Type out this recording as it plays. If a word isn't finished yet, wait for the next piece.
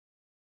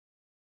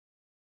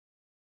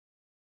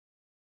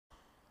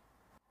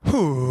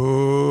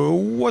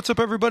What's up,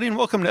 everybody, and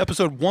welcome to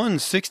episode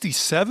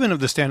 167 of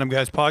the Stand Up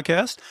Guys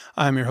podcast.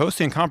 I'm your host,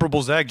 the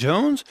incomparable Zach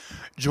Jones,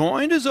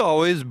 joined as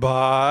always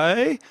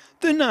by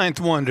the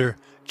Ninth Wonder,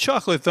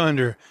 Chocolate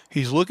Thunder.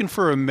 He's looking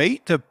for a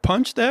mate to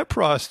punch that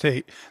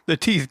prostate, the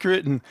teeth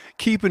gritting,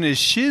 keeping his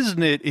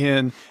shiznit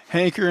in,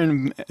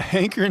 hankering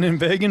and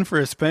begging for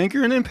a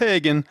spanking and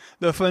pegging,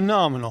 the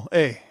phenomenal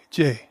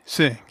A.J.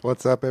 Singh.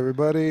 What's up,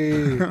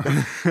 everybody?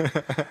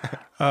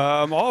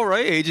 All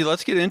right, AJ,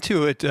 let's get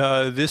into it.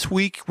 This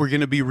week, we're going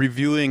to be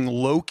reviewing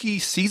Loki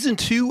Season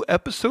 2,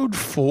 Episode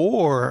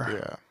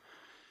 4.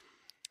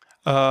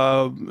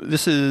 Yeah.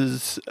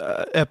 This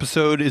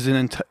episode is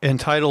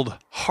entitled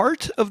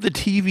Heart of the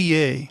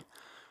TVA,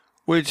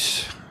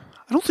 which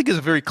I don't think is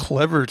a very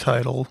clever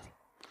title.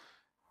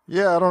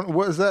 Yeah,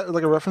 what is that,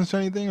 like a reference to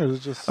anything, or is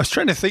it just... I was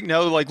trying to think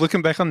now, like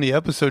looking back on the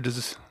episode,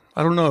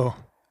 I don't know.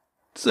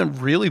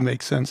 Doesn't really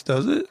make sense,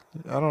 does it?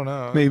 I don't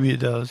know. Maybe it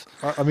does.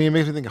 I mean, it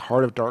makes me think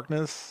Heart of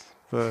Darkness,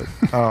 but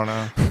I don't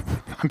know.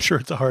 I'm sure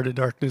it's a Heart of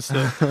Darkness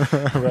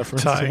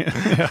reference.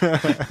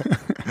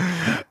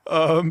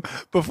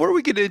 Before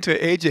we get into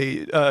it,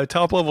 AJ,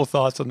 top level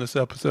thoughts on this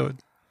episode.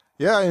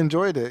 Yeah, I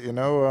enjoyed it.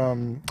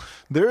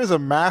 There is a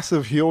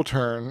massive heel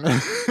turn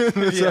in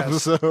this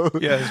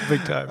episode. Yeah, it's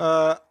big time.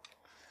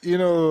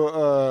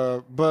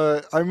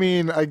 But I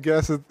mean, I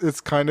guess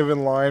it's kind of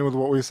in line with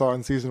what we saw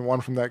in season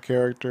 1 from that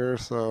character.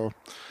 So,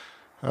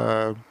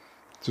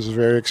 just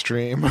very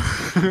extreme.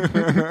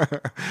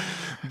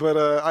 But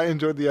I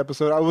enjoyed the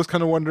episode. I was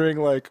kind of wondering,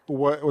 like,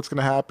 what's going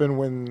to happen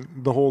when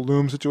the whole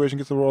Loom situation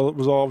gets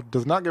resolved.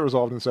 Does not get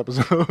resolved in this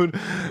episode,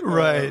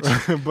 right?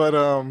 But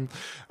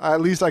at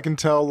least I can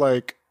tell,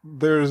 like,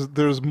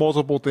 there's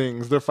multiple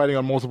things. They're fighting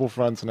on multiple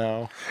fronts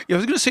now. Yeah, I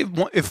was going to say,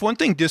 if one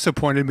thing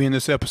disappointed me in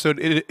this episode,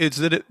 it's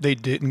that they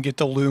didn't get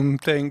the Loom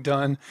thing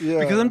done. Yeah.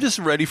 Because I'm just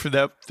ready for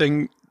that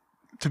thing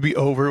to be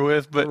over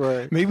with. But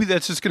right. Maybe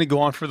that's just going to go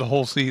on for the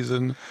whole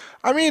season.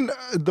 I mean,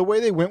 the way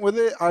they went with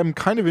it, I'm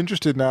kind of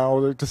interested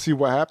now to see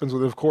what happens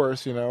with it. Of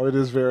course, it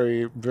is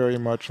very, very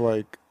much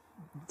like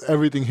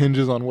everything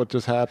hinges on what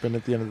just happened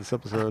at the end of this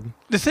episode.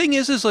 The thing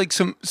is like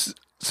some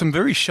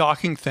very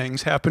shocking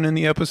things happen in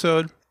the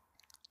episode.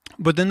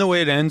 But then the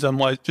way it ends, I'm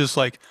just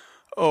like,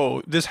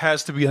 oh, this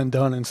has to be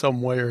undone in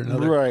some way or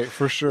another. Right,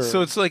 for sure.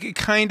 So it's like it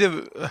kind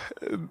of,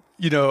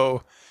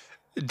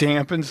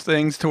 dampens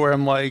things to where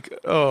I'm like,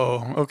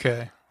 oh,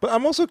 okay. But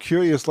I'm also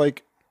curious,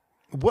 like,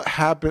 what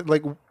happened?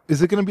 Like,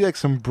 is it going to be like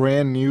some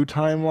brand new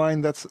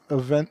timeline that's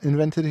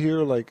invented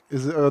here? Like,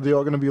 are they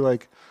all going to be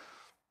like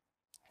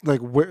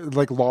where,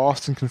 like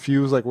lost and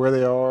confused, like where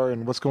they are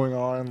and what's going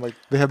on? Like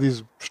they have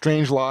these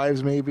strange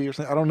lives, maybe, or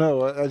something. I don't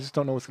know. I just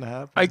don't know what's going to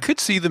happen. I could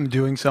see them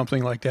doing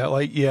something like that.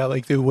 Like, yeah,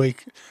 like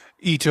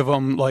each of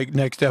them, like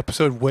next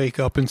episode, wake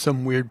up in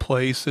some weird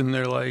place, and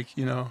they're like,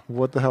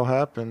 what the hell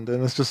happened?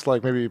 And it's just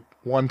like maybe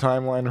one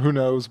timeline, or who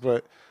knows?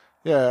 But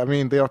yeah, I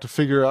mean, they have to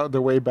figure out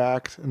their way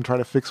back and try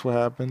to fix what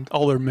happened.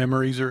 All their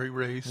memories are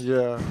erased.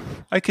 Yeah,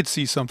 I could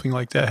see something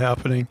like that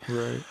happening.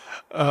 Right.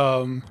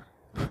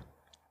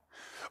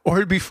 Or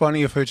it'd be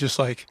funny if it's just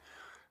like,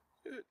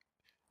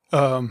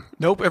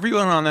 nope,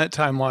 everyone on that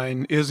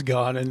timeline is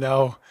gone, and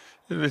now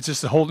it's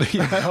just a whole, a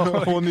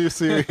whole new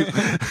series.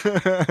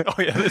 Oh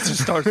yeah, this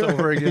just starts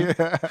over again.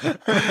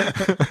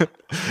 Yeah.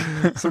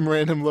 Some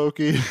random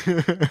Loki.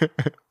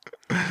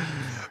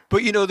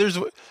 But there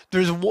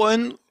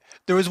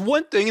was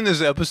one thing in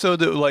this episode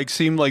that like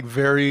seemed like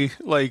very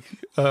like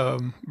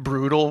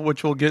brutal,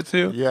 which we'll get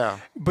to. Yeah.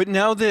 But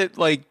now that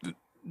like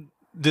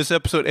this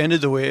episode ended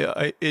the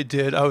way it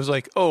did, I was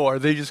like, oh, are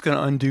they just going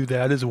to undo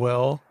that as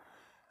well?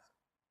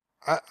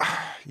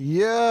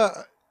 Yeah,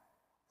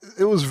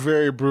 it was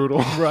very brutal.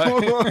 Right.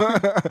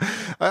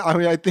 I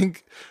mean, I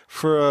think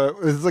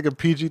is this like a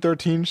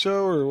PG-13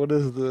 show, or what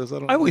is this?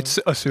 I would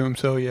assume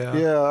so, yeah.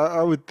 Yeah,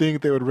 I would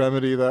think they would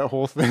remedy that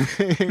whole thing.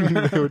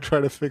 They would try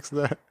to fix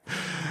that.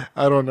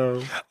 I don't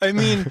know. I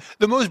mean,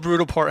 the most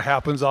brutal part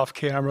happens off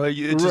camera.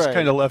 It's just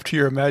kind of left to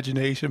your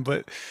imagination,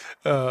 but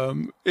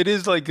it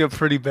is like a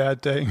pretty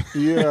bad thing.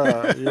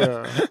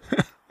 Yeah.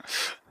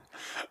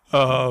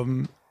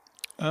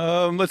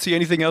 Let's see,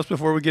 anything else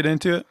before we get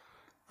into it?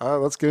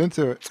 Let's get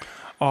into it.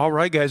 All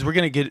right, guys, we're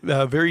going to get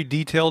very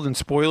detailed and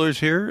spoilers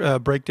here,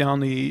 break down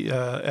the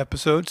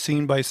episode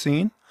scene by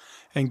scene,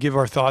 and give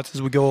our thoughts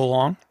as we go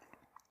along.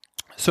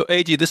 So,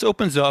 AJ, this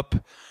opens up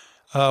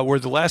where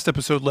the last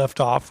episode left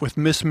off with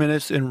Miss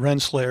Minutes and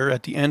Renslayer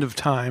at the end of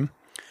time.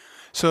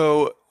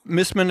 So,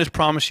 Miss Minutes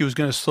promised she was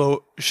going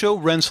to show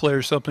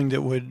Renslayer something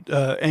that would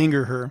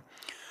anger her.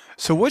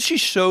 So, what she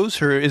shows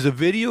her is a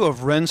video of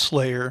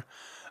Renslayer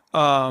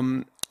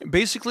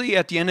basically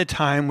at the end of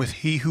time with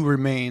He Who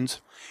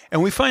Remains.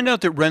 And we find out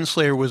that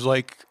Renslayer was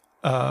like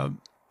the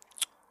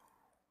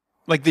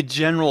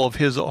general of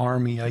his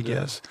army, I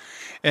guess,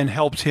 and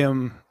helped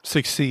him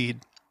succeed.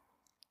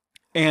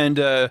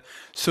 And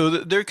so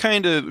they're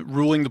kind of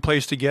ruling the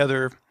place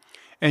together.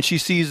 And she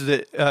sees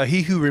that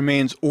He Who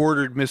Remains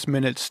ordered Miss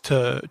Minutes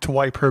to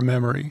wipe her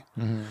memory.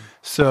 Mm-hmm.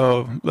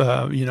 So,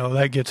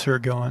 that gets her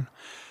going.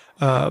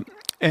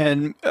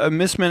 And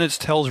Miss Minutes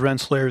tells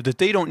Renslayer that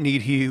they don't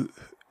need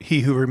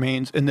he who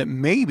remains, and that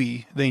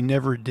maybe they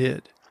never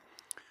did.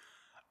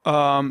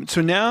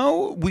 So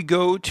now we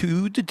go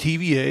to the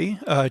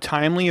TVA.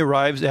 Timely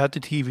arrives at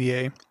the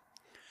TVA.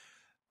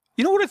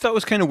 You know what I thought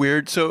was kind of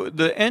weird? So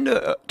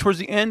towards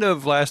the end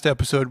of last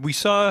episode, we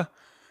saw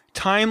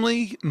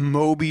Timely,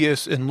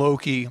 Mobius, and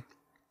Loki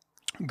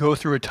go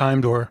through a time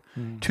door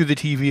to the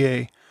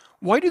TVA.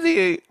 Why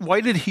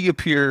did he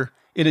appear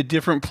in a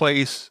different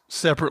place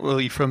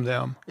separately from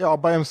them? Yeah, all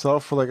by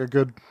himself for like a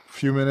good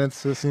few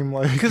minutes, it seemed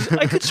like. Because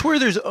I could swear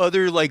there's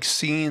other like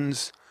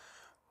scenes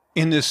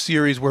in this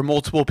series where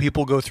multiple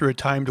people go through a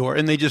time door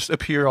and they just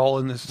appear all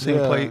in the same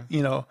place,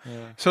 you know.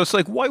 Yeah. So it's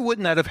like, why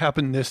wouldn't that have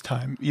happened this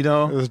time, you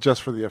know? It was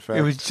just for the effect.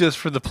 It was just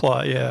for the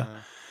plot, yeah.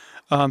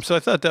 So I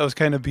thought that was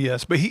kind of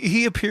BS. But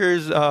he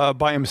appears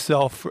by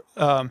himself,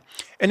 and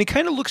he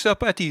kind of looks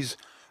up at these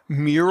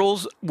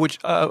murals, which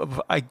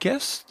I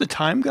guess the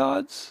time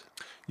gods?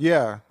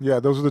 Yeah,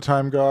 those are the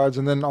time gods.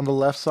 And then on the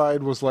left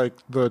side was like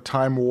the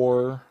time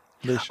war.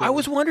 I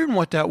was wondering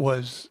what that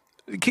was.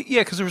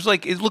 Yeah, because there was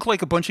like, it looked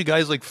like a bunch of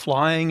guys like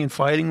flying and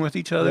fighting with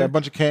each other. Yeah, a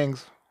bunch of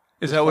Kangs.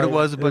 Is that what it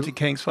was? A bunch of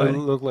Kangs fighting? It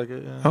looked like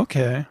it, yeah.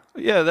 Okay.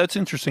 Yeah, that's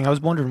interesting. I was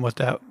wondering what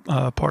that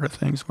part of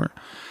things were.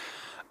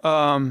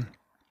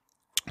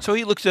 So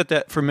he looks at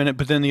that for a minute,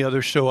 but then the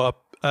others show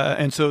up.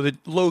 And so the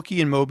Loki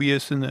and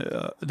Mobius,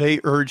 and they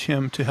urge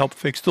him to help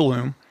fix the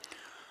loom.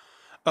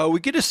 We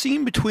get a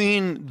scene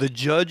between the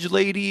judge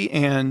lady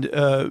and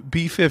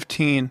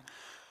B-15.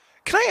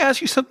 Can I ask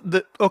you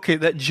something? Okay,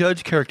 that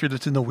judge character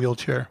that's in the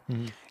wheelchair,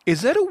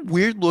 is that a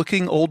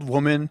weird-looking old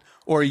woman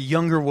or a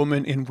younger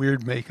woman in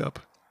weird makeup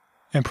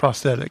and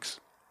prosthetics?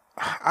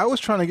 I was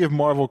trying to give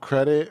Marvel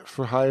credit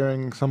for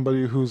hiring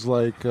somebody who's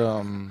like,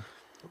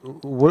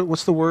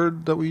 what's the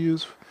word that we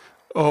use?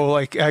 Oh,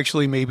 like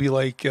actually maybe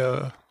like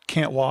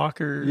can't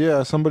walk or...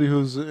 Yeah, somebody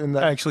who's in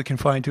that... Actually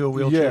confined to a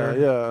wheelchair.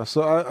 Yeah.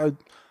 So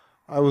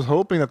I was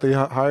hoping that they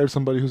hired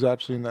somebody who's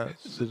actually in that...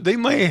 They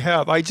might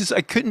have. I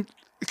couldn't...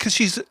 Because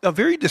she's a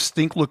very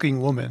distinct looking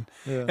woman.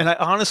 Yeah. And I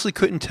honestly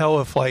couldn't tell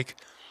if like,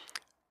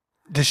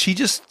 does she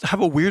just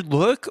have a weird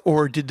look,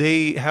 or did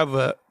they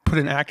put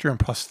an actor in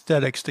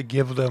prosthetics to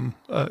give them,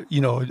 a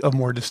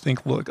more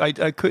distinct look? I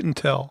couldn't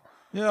tell.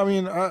 Yeah, I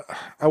mean, I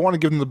want to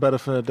give them the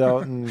benefit of the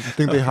doubt and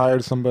think they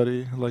hired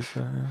somebody like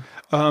that.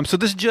 Yeah. So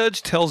this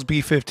judge tells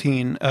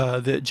B-15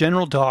 that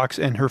General Dox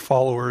and her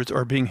followers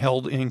are being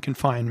held in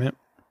confinement.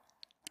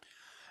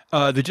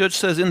 The judge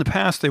says in the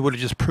past they would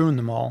have just pruned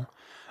them all.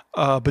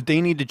 But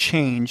they need to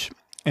change,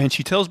 and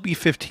she tells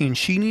B-15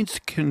 she needs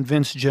to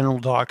convince General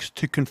Dox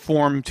to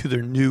conform to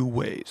their new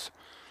ways.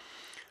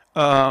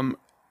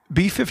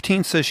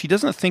 B-15 says she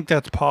doesn't think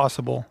that's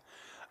possible,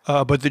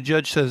 but the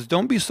judge says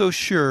don't be so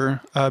sure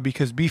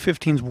because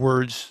B-15's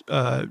words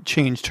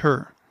changed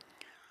her.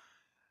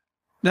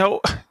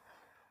 Now,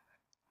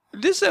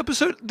 this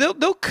episode,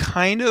 they'll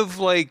kind of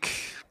like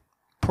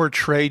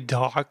portray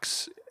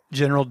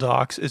General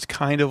Dox as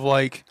kind of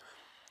like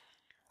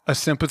a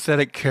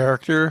sympathetic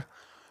character,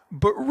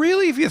 but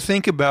really, if you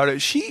think about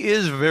it, she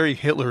is very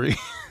Hitlery.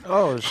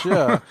 Oh,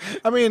 yeah.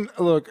 I mean,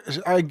 look,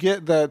 I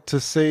get that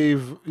to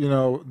save,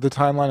 the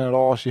timeline at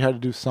all, she had to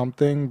do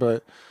something,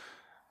 but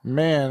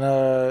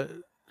man,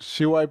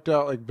 she wiped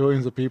out like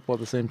billions of people at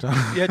the same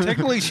time. Yeah,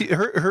 technically,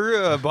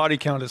 her body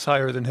count is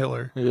higher than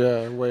Hitler.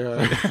 Yeah, way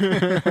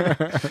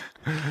higher.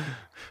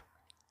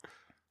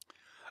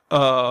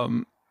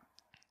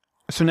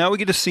 So now we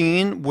get a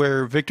scene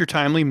where Victor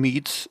Timely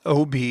meets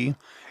OB,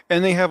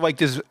 and they have like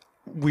this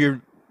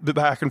weird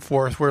back and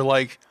forth where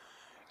like,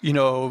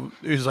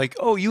 it's like,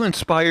 oh,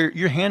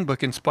 your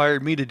handbook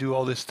inspired me to do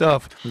all this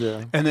stuff.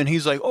 Yeah. And then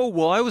he's like, oh,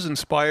 well, I was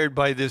inspired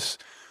by this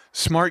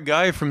smart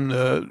guy from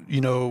the,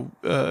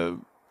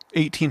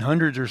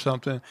 1800s or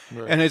something.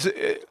 Right. And it's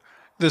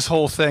this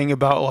whole thing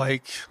about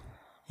like,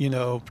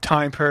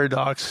 time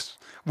paradox,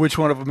 which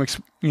one of them,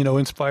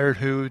 inspired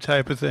who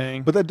type of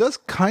thing. But that does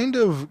kind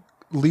of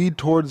lead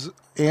towards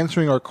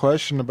answering our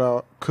question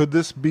about could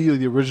this be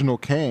the original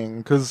Kang?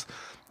 Because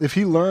if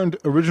he learned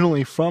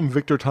originally from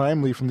Victor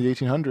Timely from the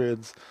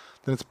 1800s,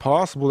 then it's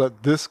possible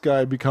that this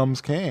guy becomes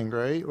Kang,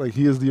 right? Like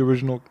he is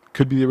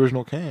could be the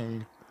original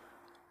Kang.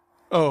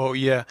 Oh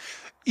yeah,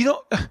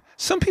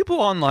 some people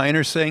online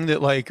are saying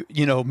that like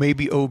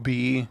maybe OB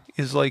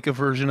is like a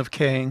version of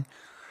Kang,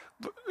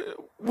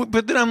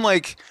 but then I'm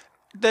like,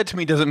 that to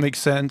me doesn't make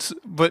sense.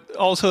 But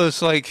also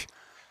it's like,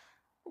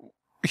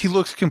 he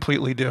looks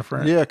completely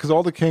different. Yeah, because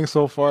all the Kangs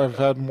so far have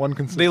had one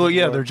consistent...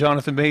 They're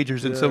Jonathan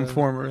Majors in some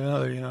form or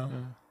another, Yeah.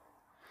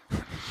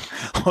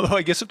 Although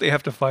I guess if they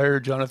have to fire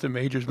Jonathan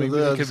Majors, maybe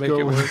they could make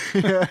it work.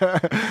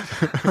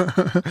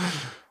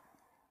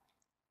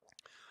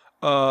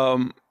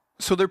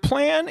 So their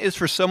plan is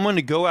for someone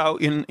to go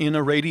out in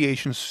a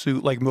radiation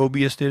suit like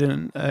Mobius did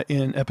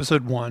in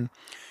episode 1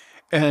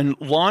 and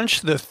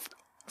launch the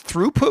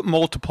throughput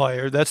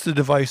multiplier. That's the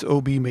device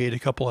OB made a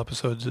couple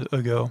episodes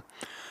ago.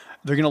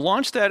 They're going to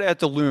launch that at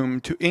the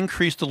loom to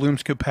increase the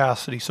loom's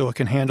capacity so it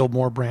can handle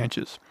more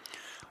branches.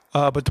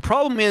 But the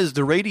problem is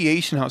the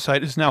radiation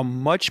outside is now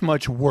much,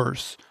 much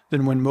worse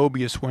than when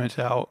Mobius went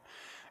out.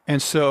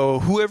 And so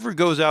whoever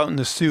goes out in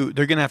the suit,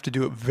 they're going to have to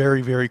do it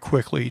very, very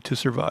quickly to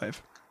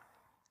survive.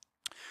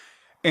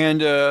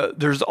 And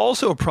there's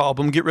also a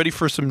problem. Get ready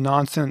for some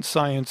nonsense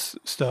science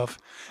stuff.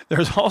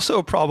 There's also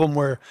a problem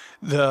where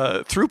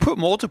the throughput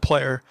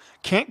multiplier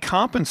can't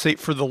compensate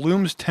for the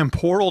loom's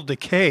temporal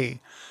decay.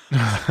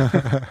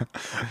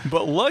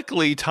 But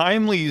luckily,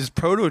 Timely's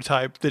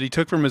prototype that he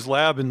took from his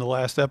lab in the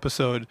last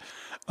episode,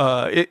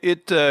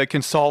 it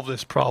can solve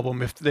this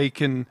problem if they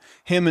can.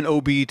 Him and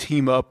OB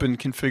team up and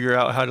can figure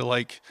out how to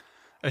like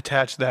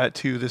attach that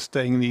to this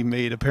thing that he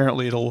made.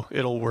 Apparently,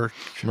 it'll work.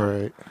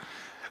 Right.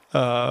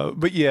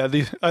 But yeah,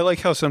 I like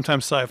how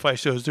sometimes sci-fi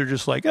shows, they're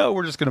just like, oh,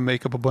 we're just gonna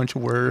make up a bunch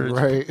of words,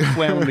 right,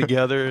 slam them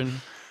together,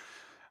 and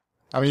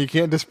I mean, you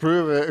can't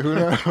disprove it. Who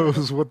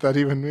knows what that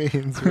even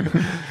means?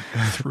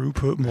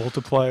 Throughput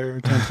multiplier,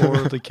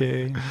 temporal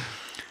decay.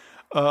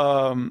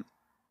 So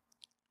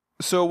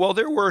while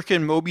they're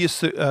working,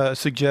 Mobius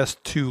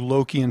suggests to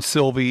Loki and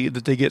Sylvie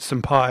that they get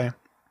some pie,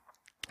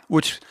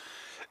 which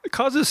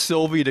causes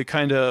Sylvie to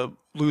kind of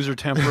lose her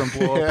temper and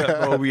blow up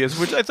at Mobius,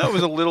 which I thought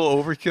was a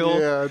little overkill.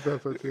 Yeah, I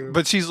thought so too.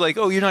 But she's like,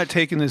 "Oh, you're not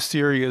taking this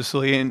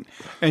seriously," and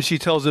she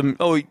tells him,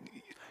 "Oh,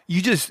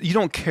 you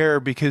don't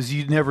care because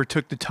you never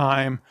took the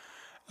time,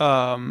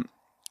 to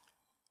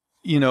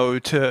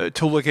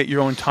look at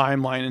your own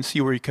timeline and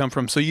see where you come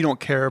from. So you don't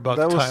care about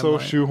that the was timeline." so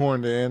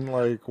shoehorned in.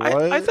 Like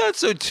what? I thought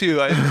so too.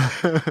 I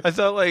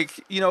thought like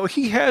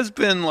he has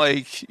been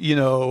like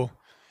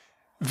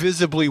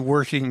visibly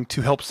working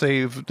to help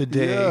save the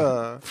day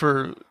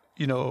for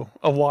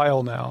a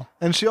while now.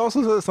 And she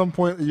also said at some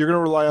point you're gonna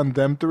rely on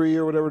them three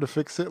or whatever to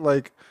fix it.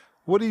 Like,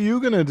 what are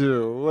you gonna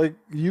do? Like,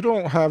 you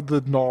don't have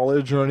the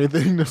knowledge or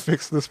anything to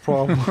fix this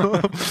problem.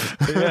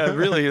 Yeah,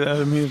 really.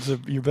 I mean, it's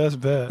your best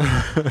bet.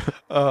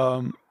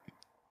 So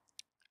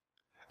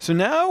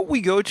now we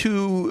go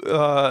to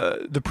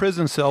the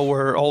prison cell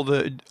where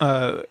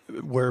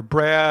where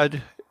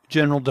Brad,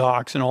 General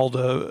Dox, and all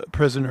the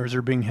prisoners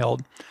are being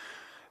held.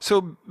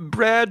 So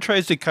Brad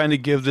tries to kind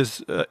of give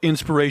this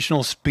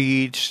inspirational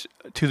speech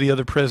to the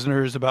other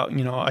prisoners about,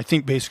 I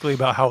think basically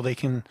about how they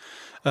can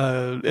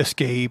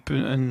escape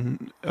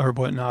or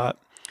whatnot.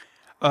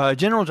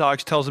 General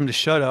Dox tells him to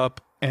shut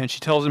up, and she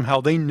tells him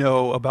how they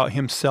know about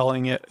him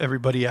selling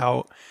everybody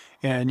out,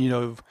 and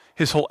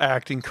his whole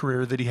acting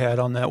career that he had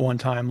on that one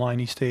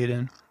timeline he stayed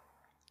in.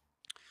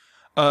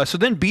 So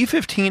then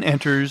B-15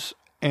 enters,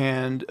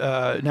 and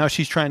now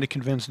she's trying to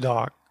convince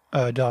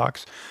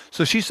Dox.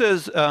 So she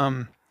says,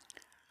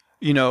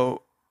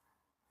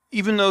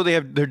 even though they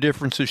have their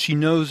differences, she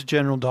knows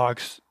General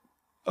Dox,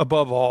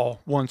 above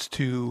all, wants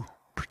to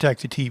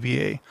protect the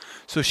TVA.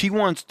 So she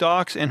wants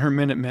Dox and her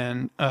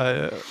Minutemen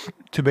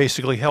to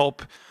basically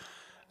help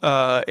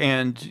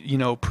and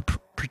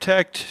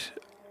protect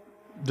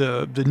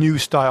the new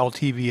style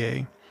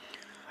TVA.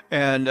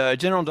 And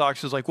General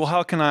Dox is like, well,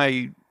 how can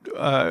I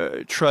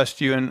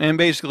trust you? And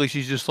basically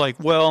she's just like,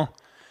 well,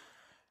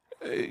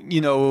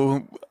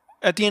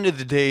 at the end of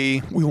the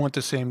day, we want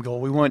the same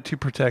goal. We want to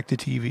protect the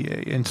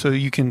TVA, and so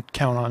you can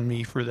count on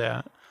me for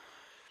that.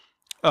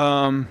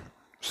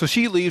 So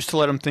she leaves to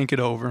let him think it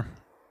over.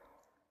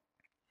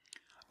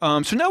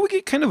 So now we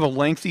get kind of a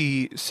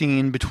lengthy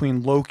scene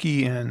between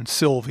Loki and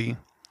Sylvie.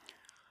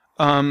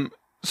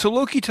 So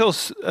Loki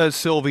tells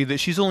Sylvie that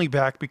she's only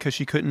back because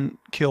she couldn't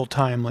kill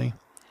Timely.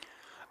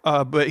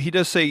 But he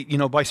does say,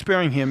 by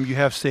sparing him, you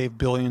have saved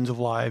billions of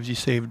lives. You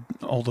saved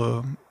all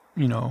the,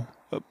 the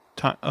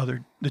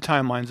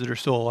timelines that are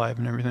still alive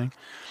and everything.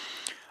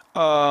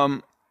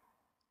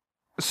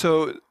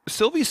 So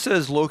Sylvie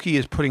says Loki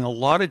is putting a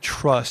lot of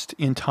trust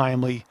in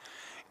Timely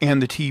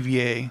and the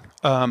TVA,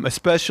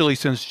 especially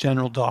since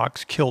General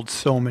Dox killed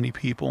so many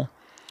people.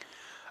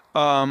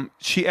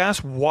 She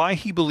asks why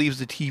he believes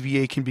the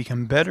TVA can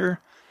become better,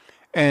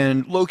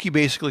 and Loki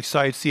basically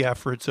cites the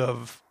efforts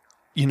of,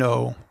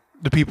 the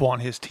people on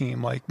his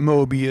team, like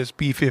Mobius,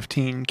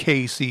 B-15,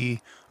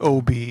 Casey,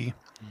 OB.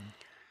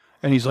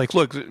 And he's like,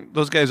 look,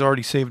 those guys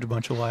already saved a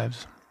bunch of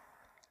lives.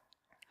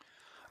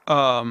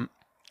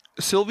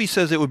 Sylvie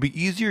says it would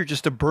be easier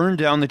just to burn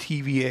down the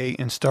TVA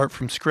and start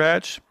from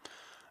scratch.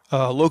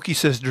 Loki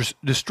says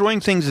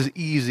destroying things is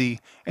easy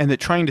and that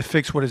trying to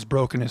fix what is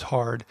broken is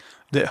hard,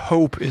 that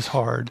hope is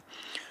hard.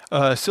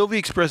 Sylvie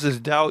expresses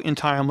doubt in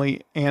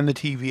Timely and the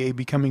TVA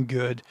becoming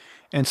good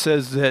and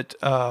says that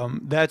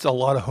that's a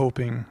lot of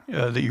hoping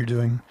that you're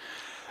doing.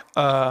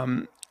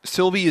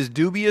 Sylvie is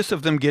dubious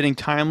of them giving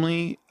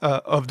Timely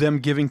a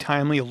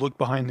look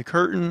behind the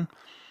curtain.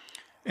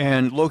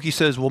 And Loki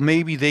says, well,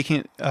 maybe they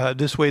can,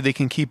 this way they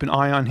can keep an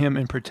eye on him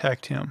and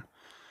protect him.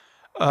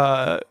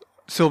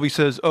 Sylvie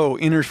says, oh,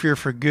 interfere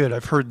for good.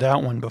 I've heard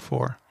that one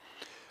before.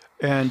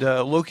 And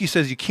Loki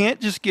says, you can't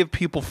just give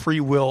people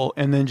free will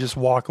and then just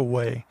walk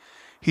away.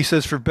 He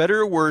says, for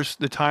better or worse,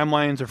 the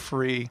timelines are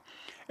free,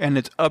 and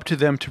it's up to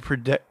them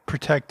to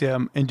protect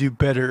them and do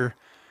better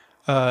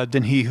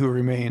than he who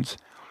remains.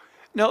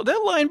 Now,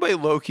 that line by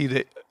Loki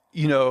that,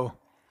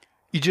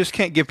 you just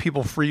can't give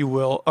people free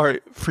will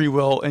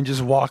and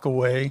just walk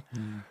away.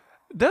 Mm.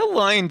 That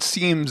line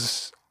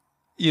seems,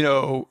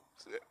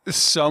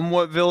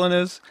 somewhat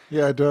villainous.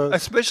 Yeah, it does.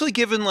 Especially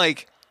given,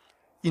 like,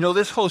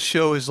 this whole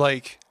show is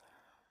like,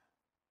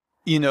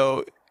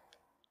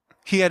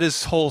 he had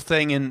his whole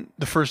thing in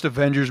the first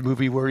Avengers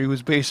movie where he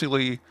was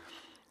basically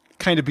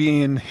kind of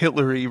being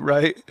Hitlery,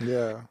 right?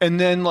 Yeah. And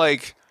then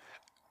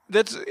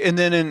and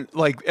then in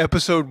like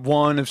episode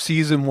 1 of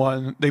season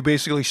 1, they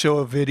basically show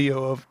a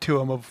video to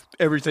him of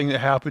everything that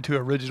happened to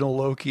original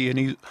Loki, and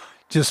he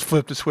just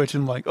flipped a switch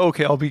and like,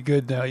 okay, I'll be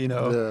good now,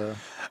 Yeah.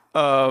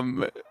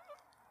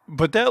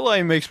 But that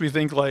line makes me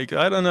think, like,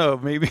 I don't know,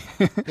 maybe.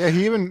 Yeah,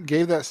 he even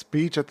gave that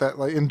speech at that,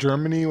 like, in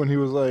Germany when he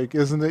was like,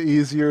 "Isn't it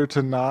easier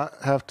to not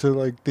have to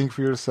like think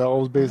for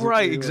yourselves?" Basically,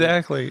 Right?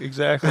 like,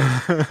 Exactly.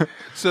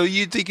 So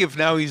you'd think if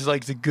now he's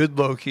like the good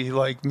Loki,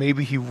 like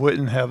maybe he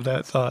wouldn't have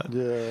that thought.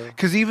 Yeah.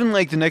 Because even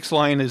like the next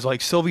line is like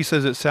Sylvie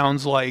says it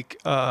sounds like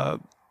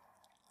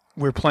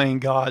we're playing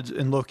gods,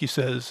 and Loki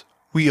says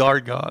we are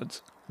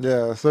gods.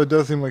 Yeah. So it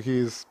does seem like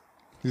he's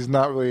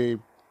not really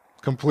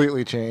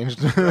completely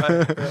changed.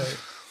 Right.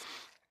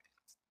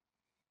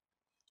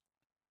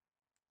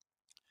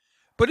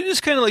 But it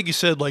is kind of like you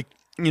said, like,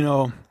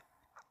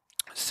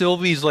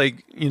 Sylvie's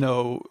like,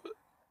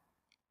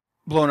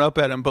 blown up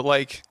at him, but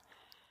like,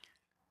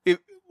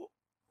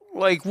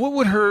 what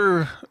would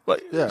her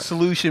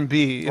solution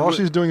be? All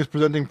she's doing is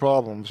presenting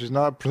problems. She's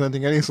not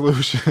presenting any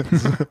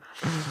solutions.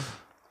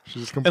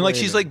 She's complaining. And like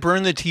she's like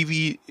burn the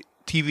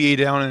TVA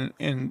down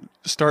and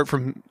start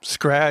from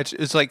scratch.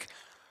 It's like,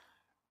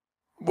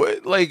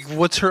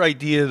 what's her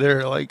idea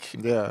there? Like,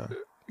 yeah,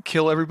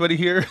 kill everybody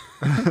here.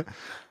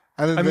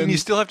 I mean, you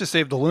still have to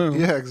save the loom.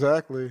 Yeah,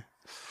 exactly.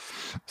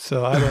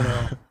 So I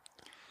don't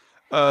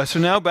know. So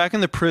now back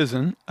in the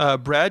prison,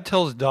 Brad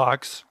tells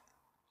Docs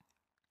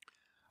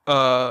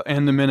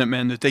and the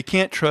Minutemen that they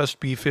can't trust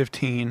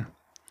B-15.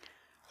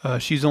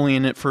 She's only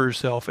in it for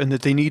herself, and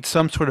that they need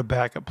some sort of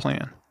backup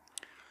plan.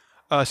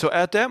 So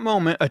at that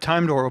moment, a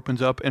time door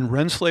opens up, and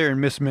Renslayer and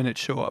Miss Minute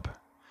show up.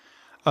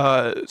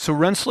 So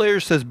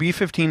Renslayer says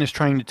B-15 is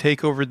trying to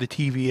take over the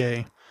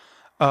TVA,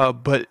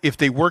 but if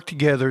they work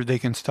together, they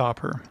can stop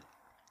her.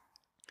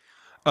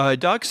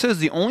 Doc says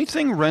the only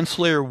thing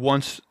Renslayer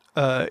wants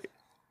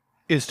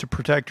is to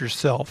protect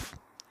herself.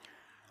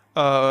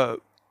 Renslayer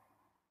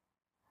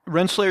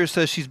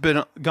says she's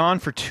been gone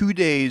for 2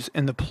 days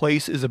and the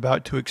place is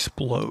about to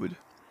explode.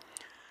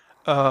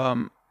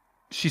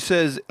 She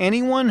says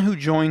anyone who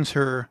joins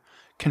her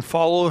can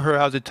follow her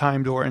out the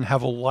time door and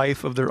have a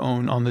life of their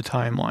own on the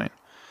timeline.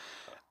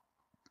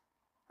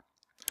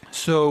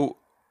 So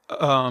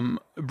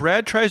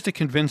Brad tries to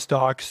convince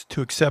Docs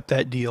to accept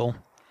that deal.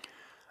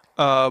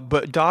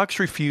 But Docs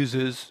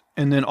refuses,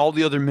 and then all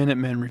the other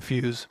Minutemen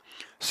refuse.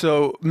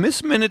 So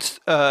Miss Minutes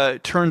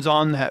turns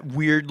on that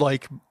weird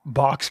like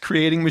box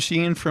creating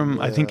machine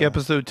from I think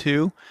episode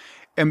 2,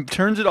 and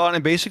turns it on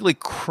and basically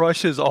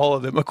crushes all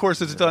of them. Of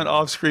course, it's done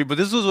off screen, but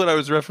this is what I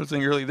was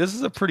referencing earlier. This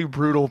is a pretty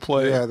brutal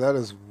play. Yeah, that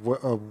is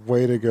a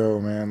way to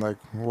go, man. Like,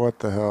 what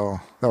the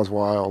hell? That was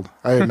wild.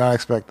 I did not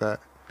expect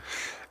that.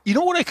 You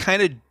know what I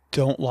kind of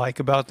don't like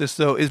about this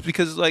though is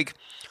because like.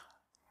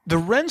 The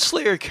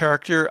Renslayer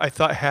character, I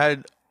thought,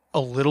 had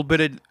a little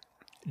bit of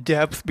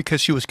depth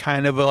because she was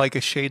kind of like a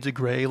shades of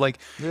gray. Like,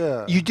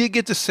 you did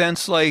get the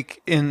sense,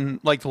 like in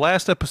like the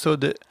last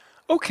episode, that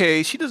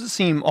okay, she doesn't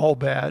seem all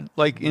bad.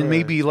 Like, and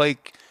maybe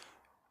like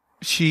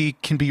she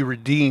can be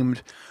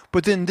redeemed.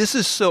 But then this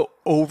is so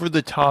over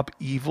the top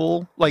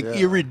evil, like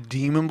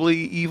irredeemably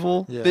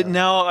evil, that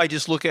now I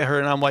just look at her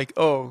and I'm like,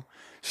 oh,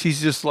 she's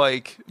just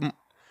like,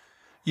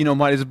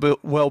 might as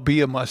well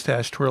be a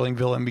mustache twirling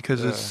villain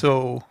because it's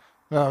so.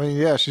 No, I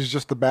mean, she's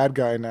just the bad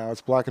guy now.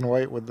 It's black and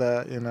white with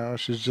that,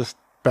 she's just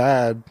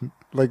bad.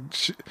 Like,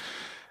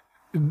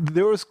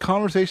 there was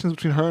conversations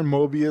between her and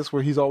Mobius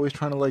where he's always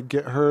trying to, like,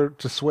 get her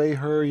to sway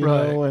her, you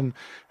know, and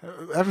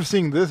after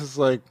seeing this, it's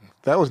like,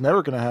 that was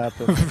never going to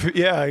happen.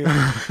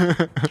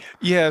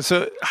 Yeah,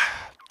 so,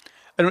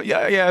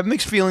 I have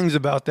mixed feelings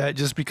about that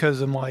just because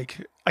I'm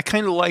like, I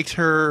kind of liked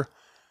her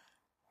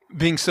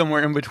being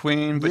somewhere in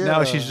between, but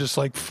now she's just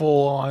like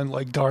full on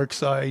like dark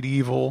side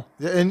evil.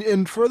 Yeah,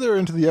 and further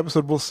into the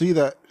episode, we'll see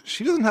that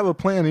she doesn't have a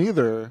plan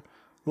either.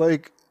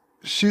 Like,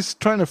 she's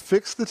trying to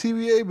fix the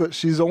TVA, but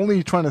she's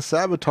only trying to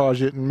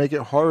sabotage it and make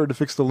it harder to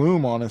fix the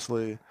loom,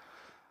 honestly.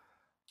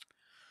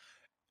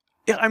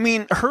 Yeah, I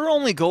mean, her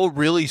only goal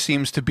really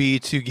seems to be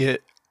to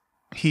get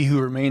He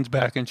Who Remains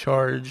back in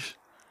charge.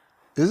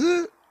 Is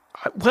it?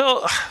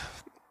 Well,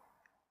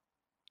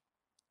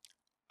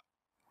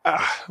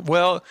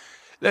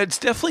 that's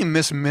definitely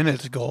Miss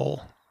Minute's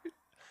goal.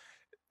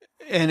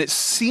 And it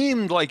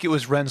seemed like it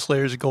was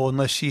Renslayer's goal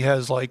unless she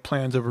has like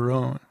plans of her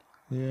own.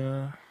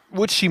 Yeah.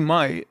 Which she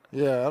might.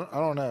 Yeah, I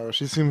don't know.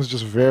 She seems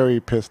just very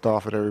pissed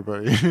off at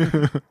everybody.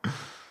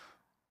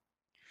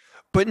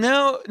 But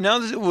now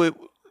that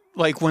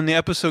like when the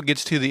episode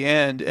gets to the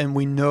end and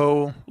we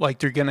know like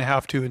they're going to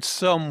have to in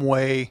some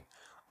way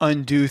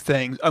undo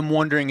things, I'm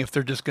wondering if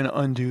they're just going to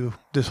undo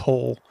this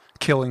whole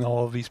killing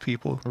all of these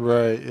people.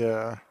 Right.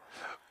 Yeah.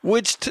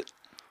 Which,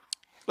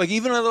 like,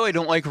 even though I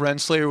don't like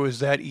Renslayer was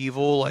that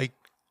evil, like,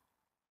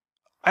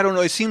 I don't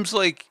know. It seems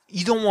like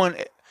you don't want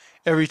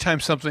every time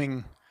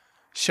something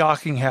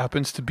shocking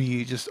happens to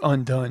be just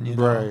undone. You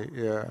know? Right.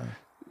 Yeah.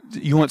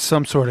 You want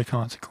some sort of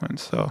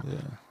consequence. So.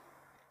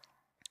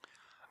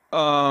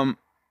 Yeah.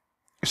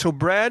 So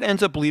Brad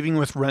ends up leaving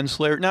with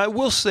Renslayer. Now I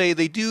will say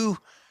they do,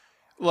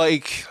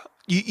 like,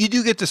 you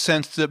do get the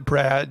sense that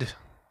Brad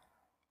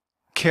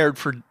cared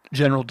for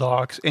General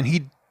Dox, and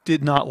he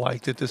did not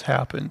like that this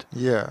happened.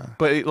 Yeah.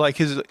 But like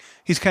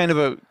he's kind of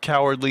a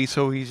cowardly,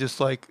 so he's just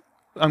like,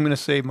 I'm gonna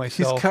save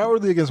myself. He's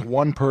cowardly against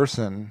one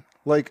person.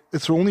 Like,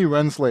 it's only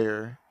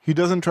Renslayer. He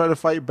doesn't try to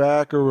fight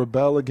back or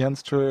rebel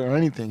against her or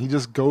anything. He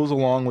just goes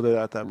along with it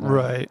at that point.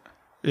 Right.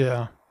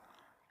 Yeah.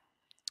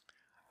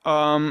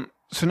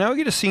 So now we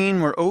get a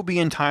scene where OB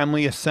and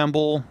Timely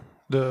assemble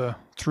the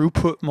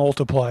throughput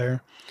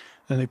multiplier,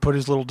 and they put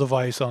his little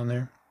device on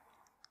there.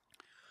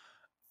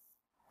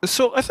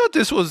 So I thought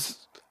this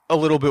was a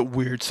little bit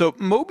weird. So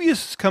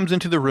Mobius comes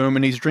into the room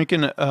and he's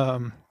drinking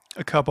a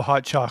cup of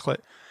hot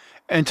chocolate,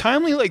 and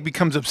Timely like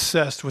becomes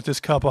obsessed with this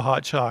cup of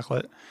hot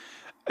chocolate,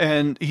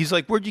 and he's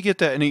like, "Where'd you get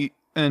that?"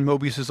 And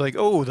Mobius is like,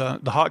 "Oh,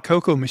 the hot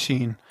cocoa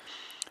machine."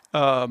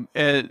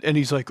 And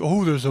he's like,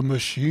 "Oh, there's a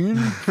machine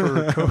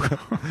for cocoa."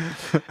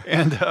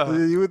 And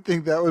you would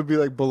think that would be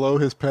like below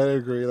his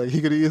pedigree. Like,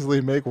 he could easily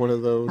make one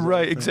of those.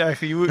 Right,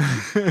 exactly. You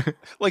would,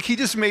 like, he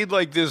just made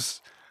like this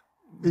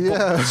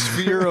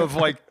sphere of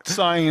like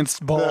science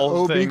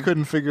ball that OB thing.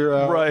 couldn't figure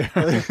out. Right.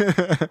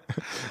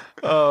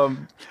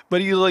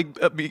 But he like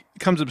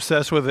becomes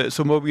obsessed with it.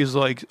 So Moby is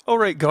like, "All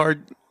right,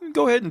 guard,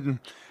 go ahead and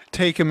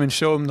take him and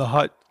show him the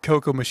hot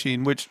cocoa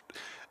machine," which,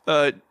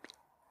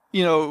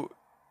 you know,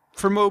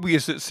 for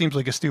Mobius, it seems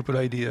like a stupid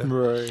idea.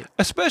 Right.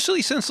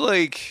 Especially since,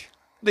 like,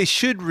 they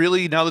should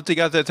really, now that they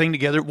got that thing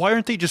together, why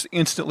aren't they just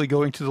instantly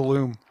going to the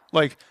loom?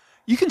 Like,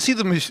 you can see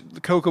the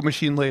cocoa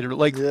machine later.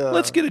 Like,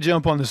 let's get a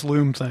jump on this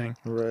loom thing.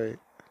 Right.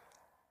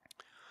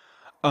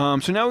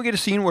 So now we get a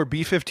scene where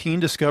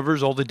B-15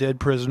 discovers all the dead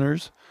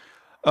prisoners,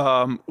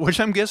 which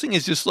I'm guessing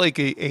is just like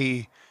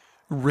a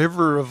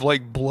river of,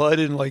 like, blood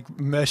and, like,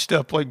 meshed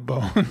up, like,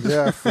 bones.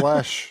 Yeah,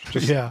 flesh.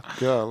 Just, yeah.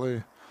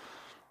 Golly.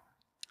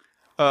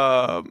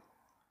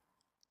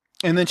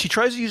 And then she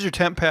tries to use her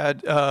temp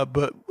pad,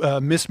 but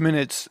Miss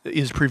Minutes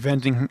is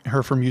preventing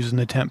her from using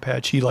the temp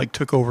pad. She like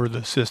took over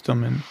the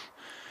system and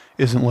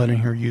isn't letting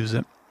her use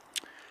it.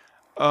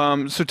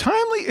 So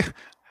Timely,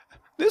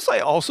 this I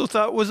also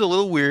thought was a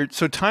little weird.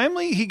 So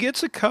Timely, he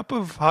gets a cup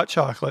of hot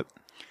chocolate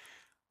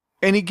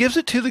and he gives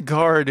it to the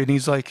guard and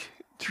he's like,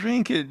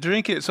 drink it,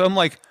 drink it. So I'm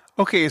like,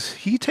 okay, is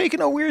he taking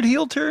a weird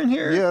heel turn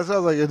here? Yeah, that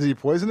sounds like, did he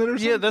poison it or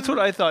something? Yeah, that's what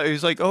I thought. He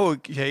was like, oh,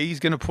 okay, he's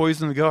going to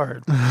poison the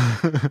guard.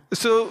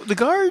 So the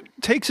guard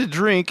takes a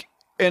drink,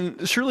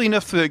 and surely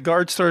enough, the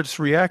guard starts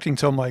reacting.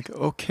 So I'm like,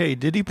 okay,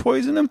 did he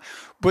poison him?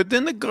 But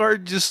then the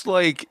guard just,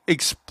 like,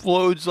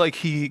 explodes like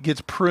he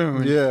gets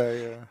pruned. Yeah,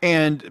 yeah.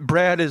 And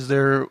Brad is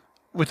there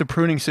with the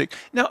pruning stick.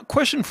 Now,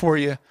 question for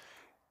you.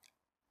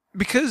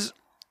 Because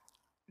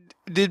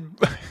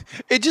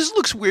it just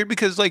looks weird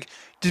because, like,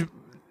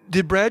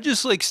 did Brad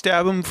just like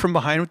stab him from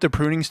behind with the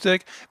pruning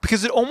stick?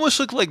 Because it almost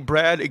looked like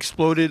Brad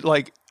exploded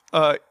like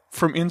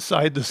from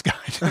inside this guy.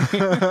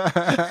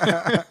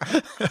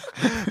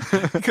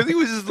 Because he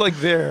was just like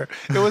there.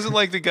 It wasn't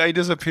like the guy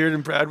disappeared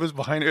and Brad was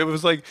behind it. It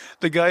was like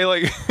the guy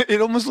like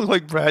it almost looked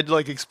like Brad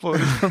like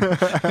exploded from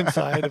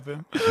inside of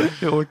him.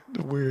 It looked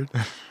weird.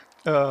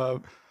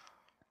 So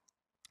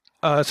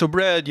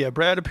Brad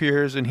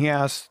appears and he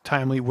asks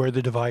Timely where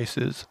the device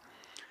is.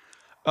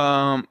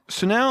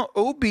 So now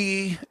OB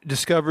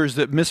discovers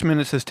that Miss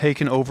Minutes has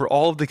taken over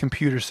all of the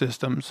computer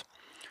systems.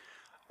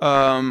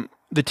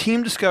 The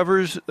team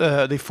discovers,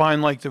 they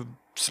find like the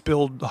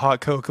spilled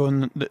hot cocoa,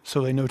 and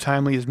so they know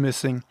Timely is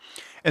missing.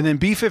 And then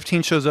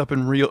B-15 shows up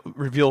and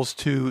reveals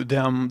to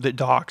them that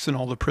Dox and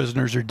all the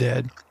prisoners are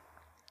dead.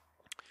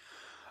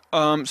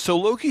 So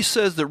Loki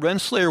says that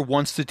Renslayer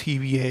wants the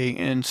TVA,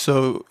 and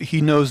so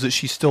he knows that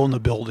she's still in the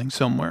building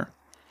somewhere.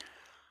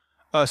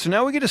 So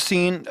now we get a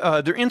scene.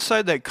 They're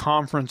inside that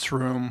conference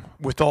room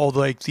with all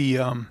like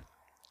the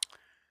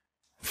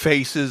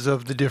faces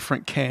of the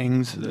different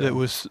Kangs that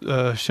was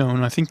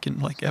shown, I think,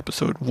 in like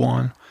episode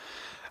 1.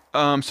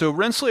 So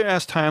Renslayer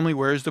asks Timely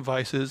where his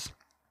device is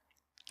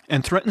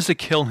and threatens to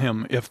kill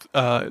him if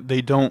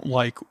they don't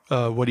like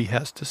what he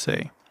has to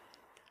say.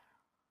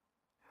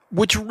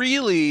 Which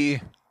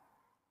really,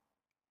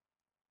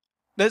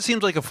 that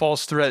seems like a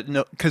false threat,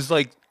 because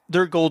like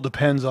their goal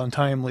depends on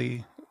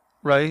Timely,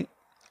 right?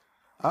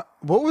 I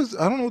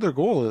don't know what their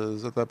goal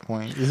is at that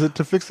point. Is it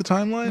to fix the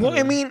timeline? Well,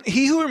 I mean,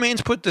 He Who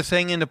Remains put the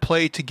thing into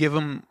play to give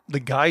him the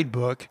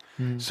guidebook.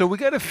 So we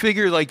got to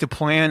figure like the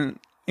plan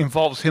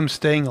involves him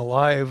staying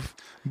alive.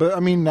 But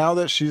I mean, now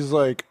that she's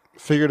like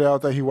figured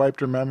out that he wiped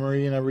her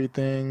memory and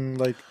everything,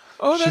 like,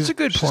 oh, that's a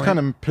good point. She's kind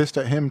of pissed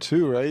at him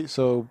too, right?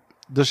 So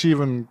does she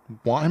even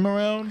want him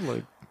around?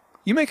 Like,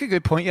 you make a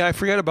good point. Yeah, I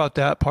forgot about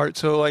that part.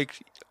 So like,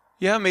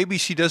 yeah, maybe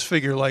she does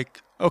figure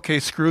like, Okay,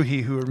 screw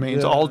He Who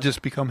Remains. Yeah. I'll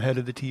just become head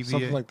of the TVA.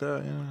 Something like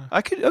that,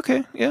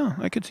 yeah.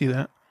 I could see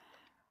that.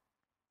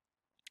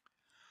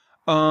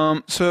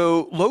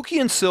 So Loki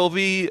and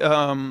Sylvie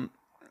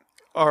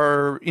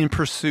are in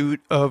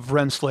pursuit of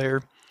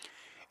Renslayer,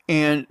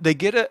 and they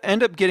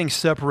end up getting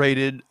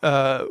separated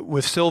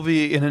with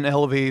Sylvie in an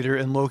elevator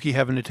and Loki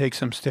having to take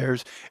some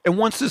stairs. And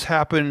once this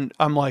happened,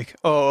 I'm like,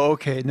 oh,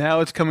 okay,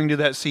 now it's coming to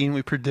that scene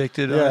we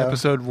predicted on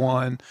episode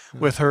 1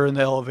 with her in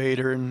the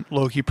elevator and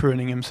Loki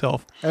pruning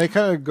himself. And it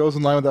kind of goes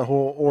in line with that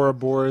whole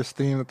Ouroboros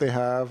theme that they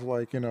have,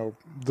 like, you know,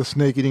 the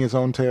snake eating its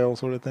own tail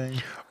sort of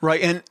thing.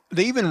 Right, and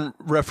they even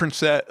reference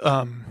that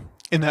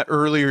in that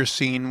earlier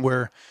scene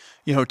where,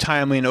 you know,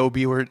 Timely and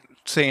Obi were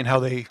saying how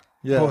they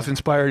both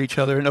inspired each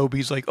other, and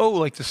Obi's like, oh,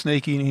 like the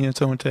snake eating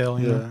its own tail,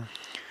 you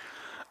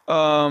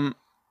know?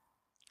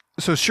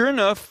 So sure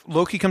enough,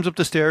 Loki comes up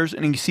the stairs,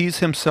 and he sees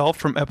himself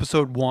from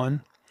episode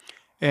 1,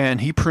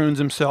 and he prunes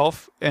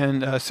himself,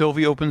 and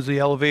Sylvie opens the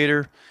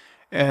elevator,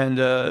 and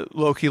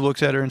Loki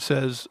looks at her and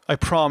says, I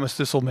promise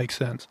this will make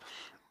sense.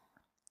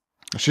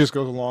 She just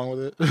goes along with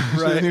it. She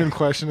Right. doesn't even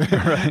question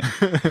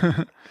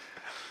it.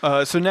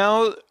 Right. So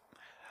now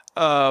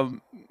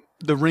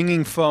the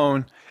ringing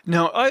phone.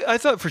 Now, I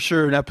thought for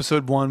sure in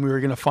episode 1 we were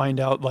going to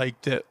find out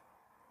like that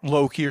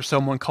Loki or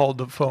someone called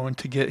the phone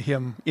to get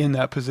him in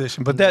that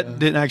position, but that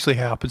didn't actually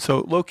happen.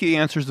 So Loki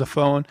answers the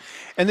phone,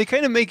 and they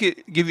kind of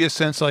give you a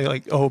sense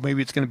like oh,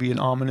 maybe it's going to be an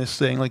ominous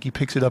thing, like he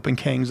picks it up and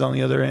Kang's on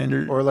the other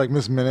end, or like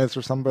Miss Minutes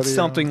or somebody,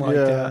 something like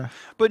that.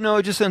 But no,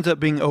 it just ends up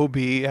being OB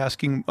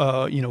asking,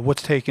 you know,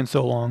 what's taking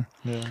so long.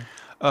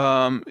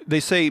 They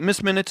say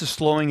Miss Minutes is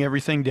slowing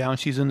everything down.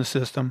 She's in the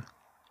system.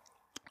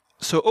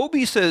 So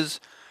OB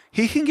says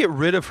he can get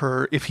rid of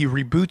her if he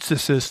reboots the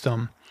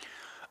system,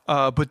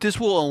 but this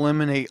will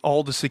eliminate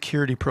all the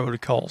security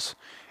protocols.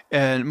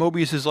 And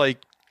Mobius is like,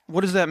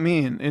 what does that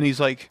mean? And he's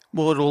like,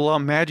 well, it'll allow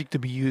magic to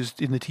be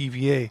used in the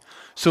TVA.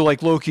 So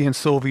like Loki and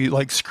Sylvie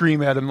like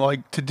scream at him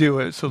like to do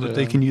it so that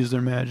they can use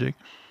their magic.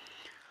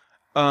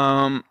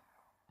 So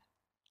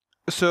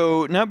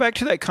now back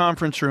to that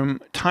conference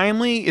room.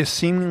 Timely is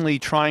seemingly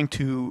trying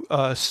to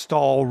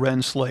stall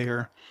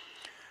Renslayer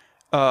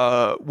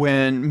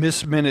when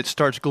Miss Minute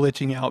starts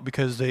glitching out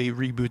because they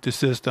reboot the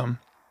system.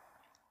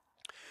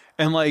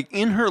 And like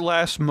in her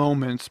last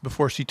moments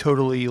before she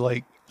totally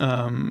like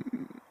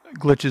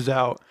glitches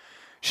out,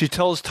 she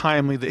tells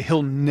Timely that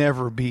he'll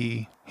never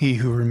be He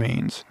Who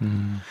Remains.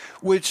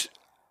 Which,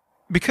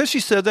 because she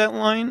said that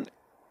line,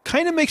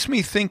 kind of makes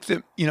me think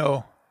that, you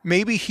know,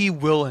 maybe he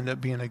will end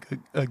up being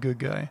a good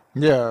guy.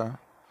 Yeah,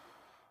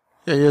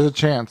 he has a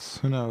chance.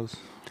 Who knows?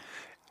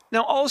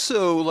 Now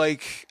also,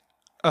 like,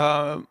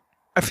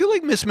 I feel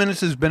like Miss Minutes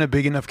has been a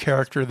big enough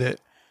character that,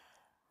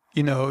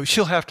 you know,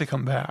 she'll have to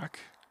come back.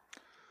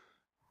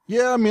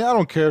 Yeah, I mean, I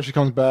don't care if she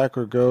comes back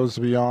or goes,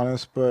 to be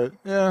honest. But,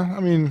 yeah, I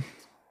mean,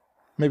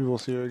 maybe we'll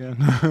see her again.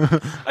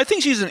 I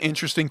think she's an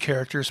interesting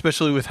character,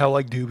 especially with how,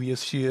 like,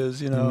 dubious she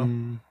is, you know.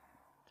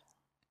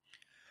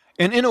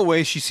 And in a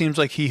way, she seems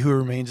like He Who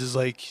Remains is,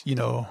 like, you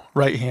know,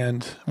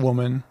 right-hand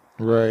woman.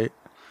 Right.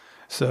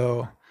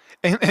 So,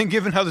 and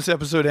given how this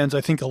episode ends, I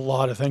think a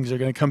lot of things are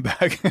going to come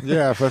back.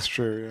 Yeah, that's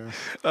true,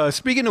 yeah.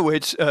 Speaking of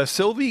which,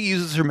 Sylvie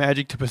uses her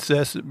magic to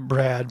possess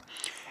Brad.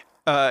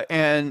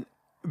 And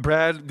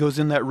Brad goes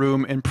in that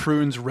room and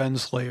prunes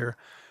Renslayer.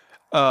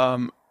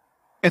 And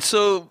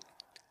so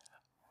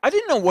I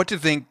didn't know what to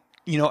think,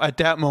 you know, at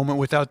that moment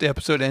without the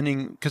episode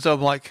ending, because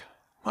I'm like,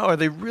 wow, are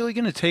they really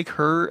going to take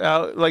her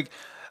out? Like,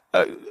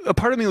 a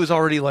part of me was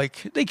already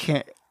like, they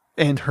can't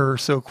end her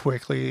so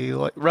quickly,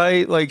 like,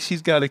 right? Like,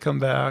 she's got to come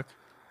back.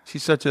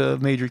 She's such a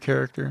major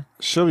character.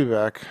 She'll be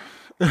back.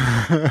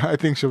 I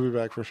think she'll be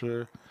back for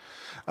sure.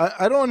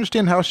 I don't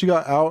understand how she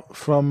got out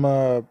from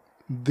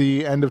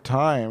the end of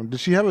time. Did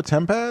she have a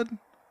temp pad?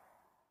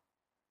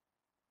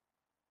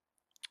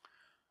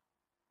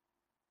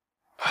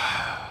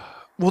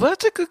 Well,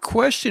 that's a good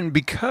question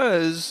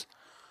because,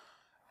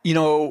 you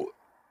know,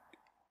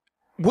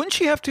 wouldn't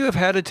she have to have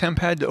had a temp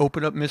pad to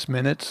open up Miss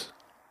Minutes?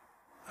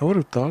 I would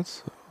have thought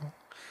so.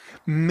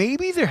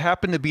 Maybe there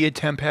happened to be a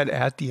temp pad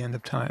at the end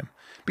of time.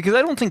 Because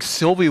I don't think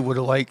Sylvie would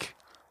have, like,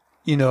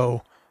 you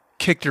know,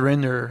 kicked her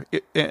in there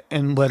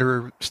and let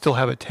her still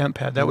have a temp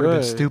pad. That would have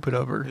been stupid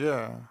of her.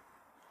 Yeah.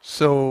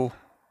 So,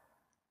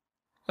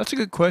 that's a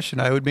good question.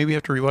 I would maybe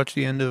have to rewatch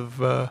the end of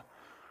the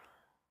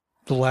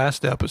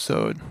last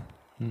episode.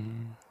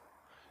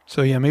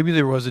 So, yeah, maybe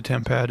there was a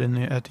temp pad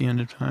at the end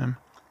of time.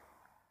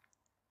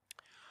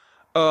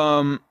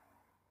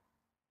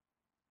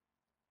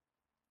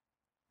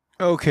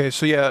 Okay,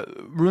 so yeah,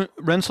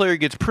 Renslayer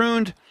gets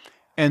pruned,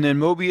 and then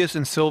Mobius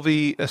and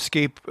Sylvie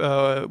escape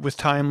with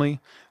Timely.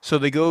 So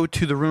they go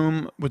to the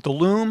room with the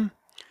loom,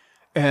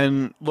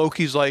 and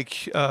Loki's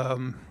like,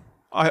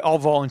 I'll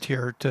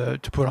volunteer to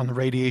put on the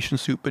radiation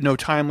suit, but no,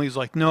 Timely's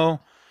like,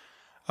 no,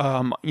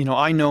 you know,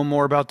 I know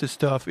more about this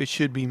stuff. It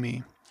should be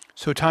me.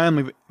 So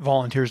Timely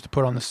volunteers to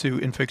put on the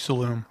suit and fix the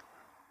loom.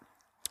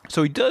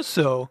 So he does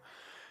so,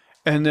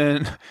 and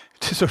then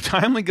so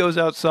Timely goes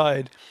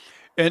outside,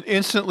 and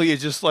instantly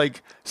it's just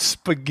like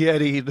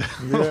spaghetti,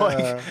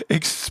 like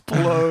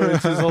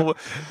explodes. His whole,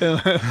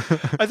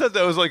 I thought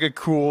that was like a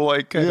cool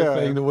like kind of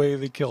thing, the way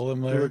they kill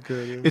him there.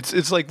 Good,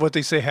 It's like what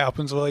they say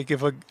happens like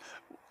if a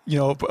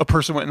a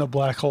person went in a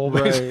black hole,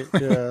 basically.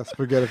 Right? Yeah,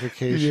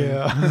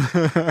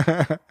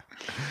 spaghettification.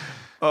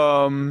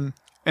 Yeah.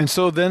 And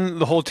so then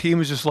the whole team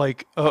is just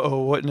like,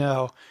 uh-oh, what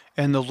now?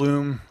 And the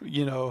loom,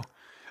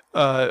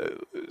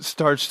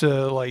 starts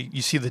to, like,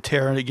 you see the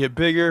tear in it get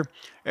bigger,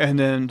 and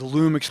then the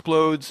loom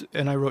explodes,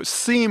 and I wrote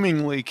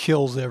seemingly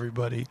kills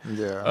everybody.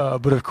 Yeah.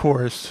 But of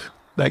course,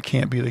 that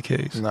can't be the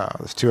case. No,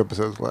 there's 2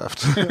 episodes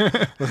left.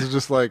 This is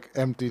just like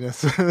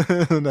emptiness.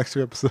 The next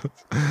 2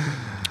 episodes.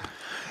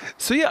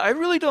 So yeah, I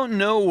really don't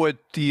know what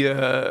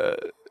the...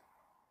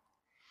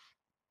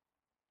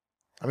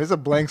 I mean, it's a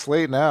blank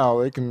slate now.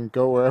 They can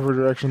go wherever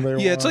direction they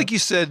want. Yeah, it's like you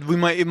said.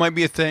 It might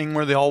be a thing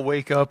where they all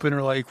wake up and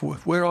are like,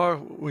 "Where are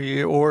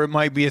we?" Or it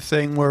might be a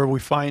thing where we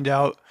find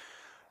out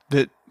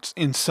that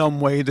in some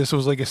way this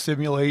was like a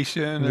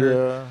simulation,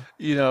 or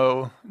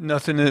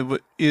nothing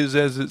is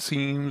as it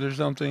seems, or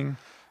something.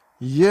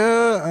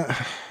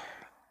 Yeah,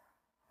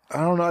 I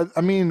don't know.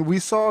 I mean, we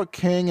saw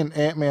Kang and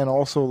Ant-Man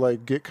also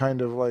like get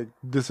kind of like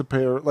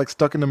disappear, like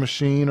stuck in the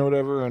machine or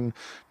whatever, and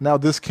now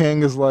this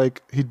Kang is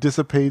like he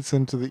dissipates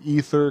into the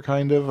ether,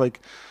 kind of like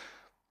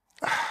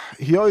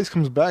he always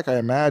comes back, I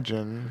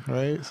imagine,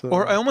 right? So,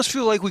 or I almost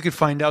feel like we could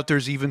find out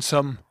there's even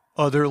some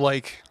other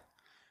like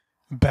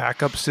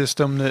backup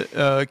system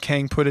that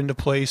Kang put into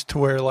place to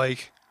where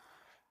like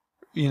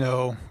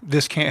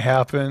this can't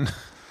happen.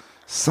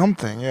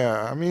 Something,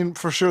 yeah. I mean,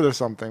 for sure there's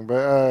something,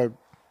 but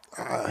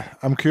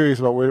I'm curious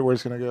about where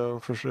it's gonna go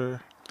for sure.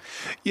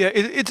 Yeah,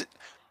 it's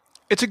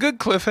a good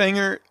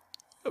cliffhanger,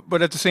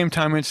 but at the same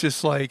time, it's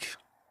just like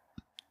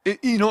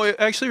it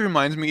actually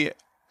reminds me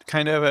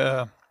kind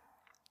of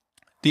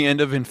the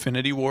end of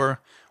Infinity War,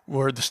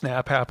 where the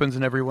snap happens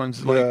and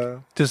everyone's like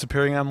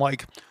disappearing. I'm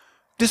like,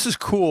 this is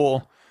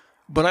cool,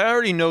 but I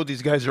already know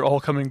these guys are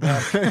all coming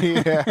back.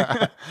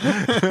 Yeah,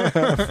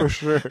 for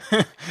sure.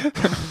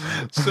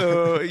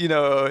 So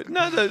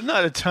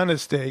not a ton of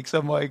stakes.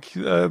 I'm like,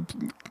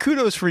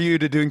 kudos for you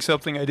to doing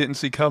something I didn't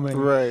see coming.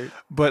 Right.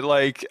 But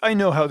like, I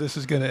know how this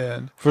is going to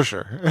end. For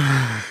sure.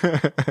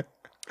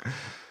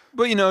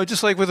 But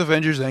just like with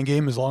Avengers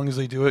Endgame, as long as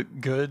they do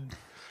it good,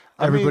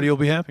 everybody will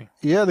be happy.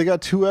 Yeah, they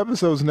got 2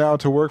 episodes now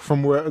to work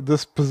from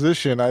this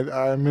position.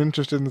 I'm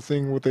interested in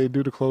seeing what they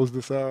do to close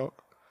this out.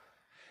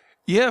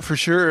 Yeah, for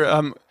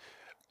sure.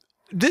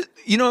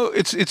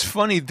 It's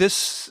funny.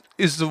 This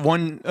is the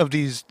one of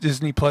these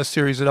Disney Plus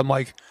series that I'm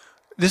like,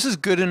 this is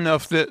good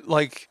enough that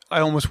like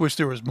I almost wish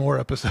there was more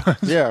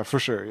episodes. Yeah, for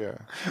sure. Yeah.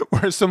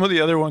 Whereas some of the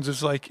other ones,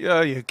 it's like, yeah,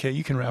 okay,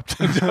 you can wrap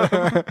things up.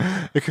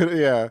 It could,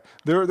 yeah.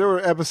 There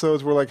were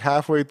episodes where like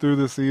halfway through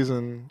the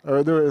season,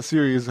 or there were a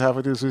series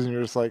halfway through the season,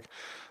 you're just like,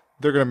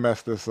 they're gonna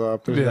mess this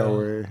up. There's no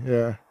way.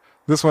 Yeah.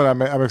 This one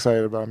I'm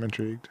excited about. I'm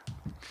intrigued.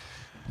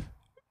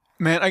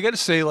 Man, I got to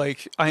say,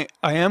 like, I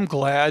am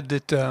glad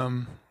that,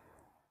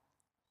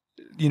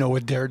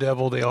 with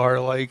Daredevil, they are,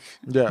 like,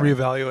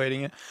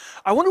 reevaluating it.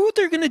 I wonder what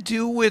they're going to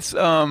do with, what's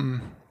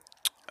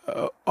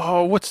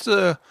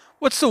the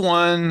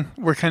one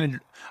where kind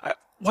of,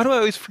 why do I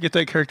always forget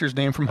that character's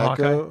name from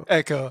Hawkeye?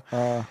 Echo.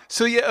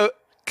 So, yeah,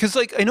 because,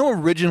 like, I know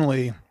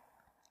originally,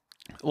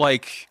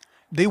 like,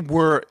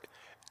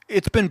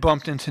 it's been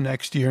bumped into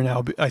next year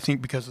now, I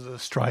think because of the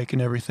strike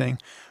and everything.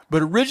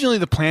 But originally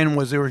the plan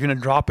was they were going to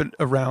drop it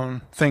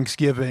around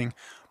Thanksgiving,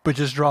 but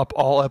just drop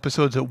all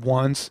episodes at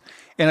once.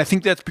 And I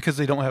think that's because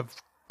they don't have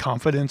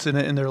confidence in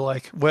it. And they're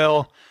like,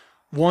 well,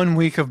 1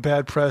 week of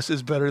bad press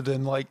is better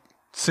than like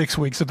 6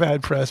 weeks of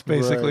bad press,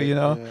 basically,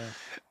 Yeah.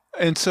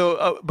 And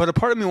so, but a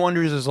part of me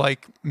wonders is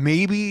like,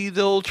 maybe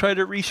they'll try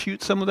to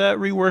reshoot some of that,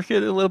 rework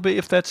it a little bit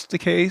if that's the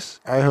case.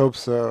 I hope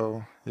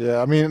so.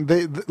 Yeah, I mean,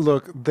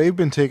 they've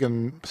been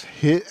taking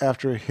hit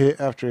after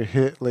hit after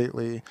hit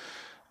lately.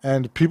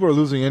 And people are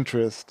losing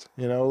interest,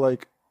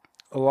 like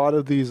a lot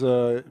of these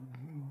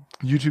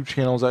YouTube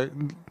channels that,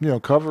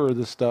 cover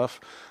this stuff.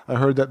 I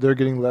heard that they're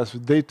getting less,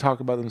 they talk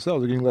about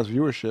themselves, they're getting less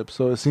viewership.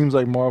 So it seems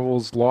like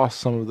Marvel's lost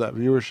some of that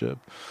viewership.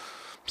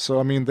 So,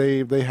 I mean,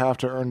 they have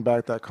to earn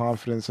back that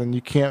confidence, and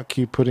you can't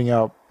keep putting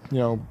out,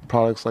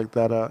 products like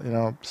that out,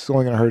 it's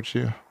only going to hurt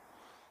you.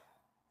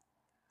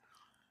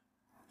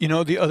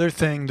 The other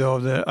thing, though,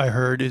 that I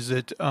heard is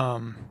that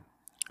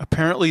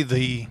apparently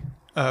the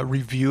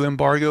review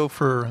embargo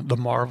for the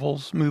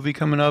Marvels movie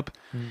coming up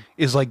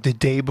is like the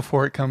day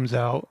before it comes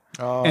out.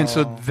 Oh. And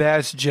so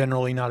that's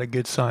generally not a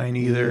good sign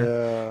either.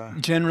 Yeah.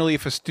 Generally,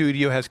 if a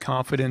studio has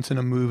confidence in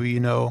a movie,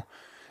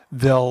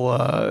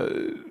 they'll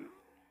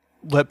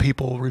let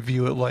people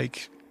review it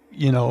like,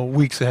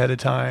 weeks ahead of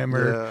time.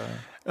 Or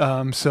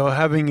so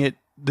having it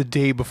the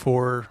day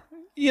before,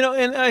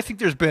 and I think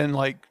there's been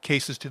like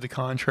cases to the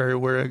contrary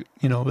where,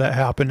 that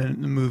happened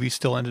and the movie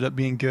still ended up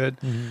being good.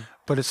 Mm-hmm.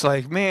 But it's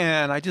like,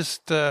 man, I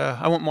just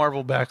I want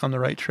Marvel back on the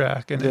right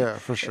track,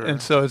 and for sure.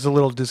 And so it's a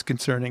little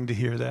disconcerting to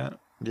hear that.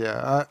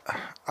 Yeah,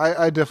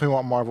 I definitely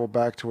want Marvel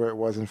back to where it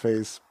was in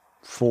Phase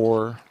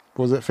 4.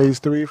 Was it Phase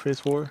 3, Phase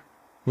 4?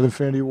 with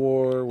Infinity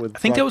War, with I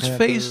think that Black was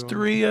Panther. Phase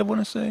 3. I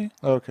want to say.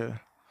 Okay.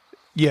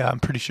 Yeah, I'm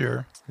pretty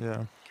sure.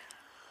 Yeah.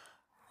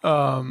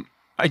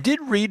 I did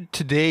read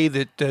today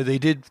that they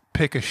did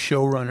pick a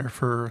showrunner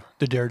for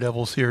the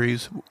Daredevil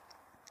series.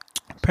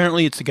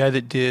 Apparently, it's the guy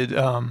that did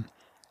the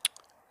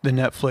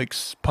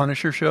Netflix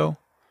Punisher show.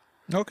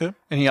 Okay.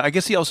 And yeah, I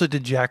guess he also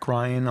did Jack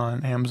Ryan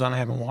on Amazon. I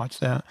haven't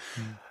watched that.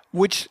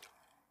 Which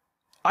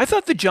I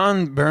thought the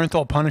John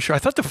Barenthal Punisher, I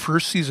thought the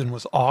first season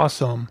was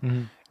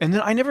awesome. And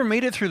then I never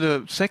made it through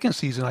the second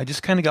season. I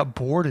just kind of got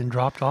bored and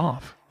dropped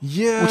off.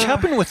 Yeah. Which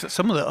happened with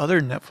some of the other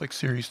Netflix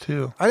series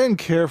too. I didn't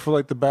care for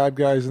like the bad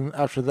guys, and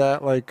after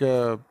that, like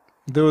there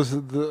was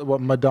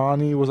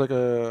Madani was like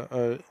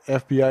a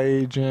FBI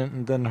agent,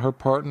 and then her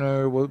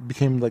partner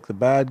became like the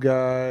bad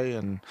guy,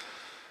 and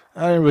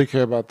I didn't really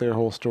care about their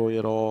whole story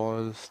at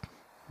all.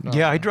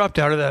 Yeah, I dropped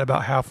out of that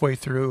about halfway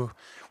through,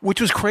 which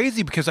was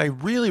crazy because I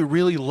really,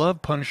 really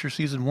loved Punisher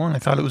season 1. I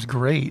thought it was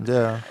great.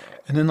 Yeah.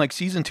 And then like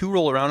season 2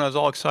 rolled around, I was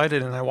all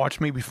excited, and I watched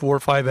maybe 4 or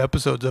 5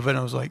 episodes of it, and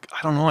I was like,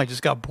 I don't know, I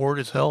just got bored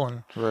as hell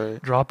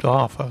and dropped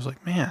off. I was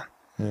like, man,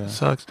 it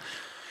sucks.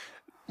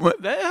 Well,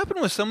 that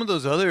happened with some of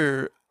those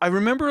other. I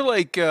remember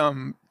like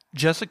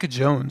Jessica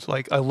Jones.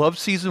 Like I loved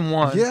season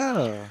 1.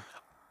 Yeah.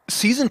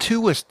 Season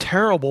 2 was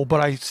terrible, but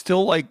I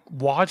still like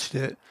watched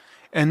it.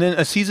 And then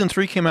a season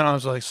 3 came out, and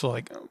I was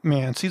like,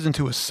 man, season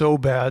 2 is so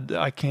bad,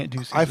 I can't do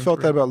season 3. I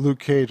felt that about Luke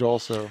Cage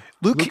also.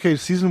 Luke Cage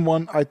season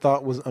 1 I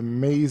thought was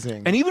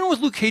amazing. And even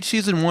with Luke Cage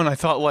season 1, I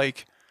thought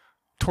like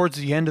towards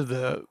the end of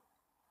the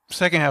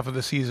second half of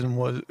the season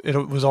it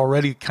was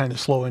already kind of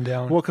slowing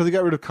down. Well, because he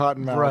got rid of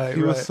Cottonmouth. Right,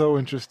 he was so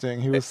interesting.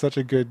 He was such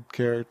a good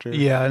character.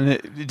 Yeah, and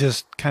it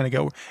just kind of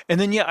got. And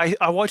then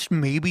I watched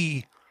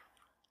maybe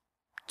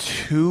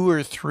 2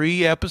 or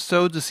 3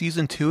 episodes of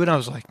season 2, and I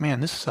was like, man,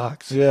 this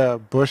sucks. Yeah,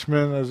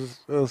 Bushman. It was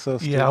so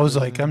stupid. Yeah, I was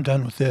like, I'm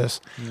done with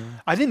this. Yeah.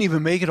 I didn't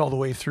even make it all the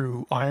way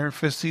through Iron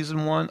Fist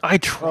season 1. I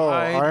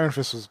tried. Oh, Iron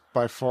Fist was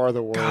by far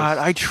the worst. God,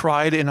 I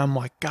tried, and I'm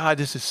like, God,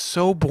 this is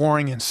so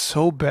boring and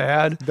so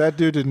bad. That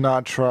dude did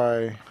not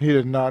try. He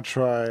did not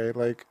try.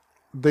 Like,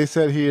 they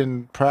said he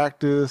didn't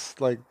practice,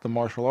 like, the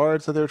martial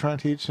arts that they were trying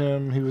to teach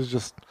him.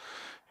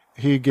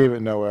 He gave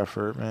it no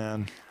effort,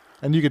 man.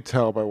 And you could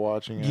tell by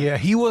watching it. Yeah,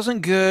 he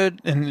wasn't good,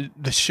 and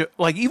the show,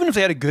 like, even if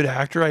they had a good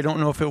actor, I don't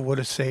know if it would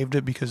have saved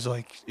it because,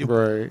 like, it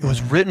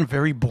was written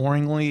very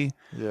boringly.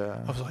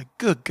 Yeah. I was like,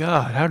 good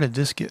God, how did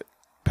this get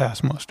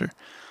past muster?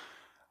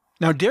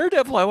 Now,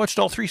 Daredevil, I watched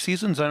all 3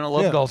 seasons, and I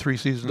loved all 3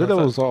 seasons.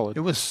 Daredevil was solid.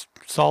 It was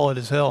solid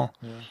as hell.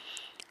 Yeah.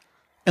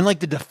 And, like,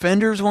 the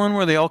Defenders one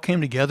where they all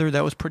came together,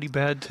 that was pretty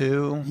bad,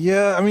 too.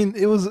 Yeah, I mean,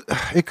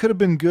 it could have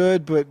been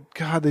good, but,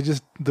 God,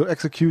 the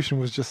execution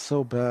was just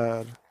so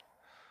bad.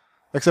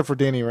 Except for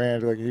Danny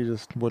Rand, like he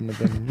just wouldn't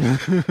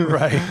have been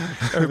right.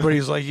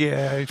 Everybody's like,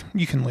 yeah,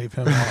 you can leave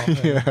him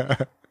out. Yeah.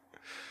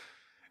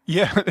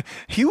 Yeah.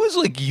 He was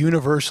like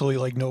universally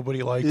like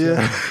nobody liked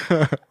him.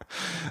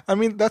 I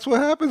mean, that's what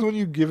happens when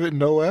you give it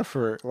no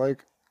effort.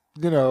 Like,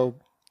 you know,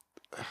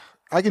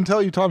 I can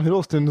tell you Tom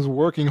Hiddleston is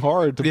working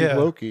hard to be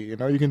Loki. You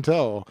know, you can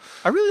tell.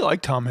 I really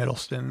like Tom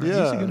Hiddleston.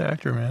 Yeah. He's a good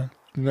actor, man.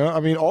 You know,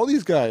 I mean, all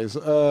these guys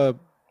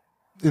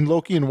in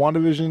Loki and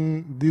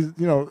WandaVision, these,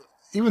 you know,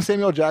 even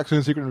Samuel Jackson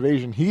in Secret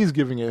Invasion, he's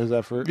giving it his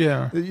effort.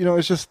 Yeah. You know,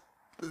 it's just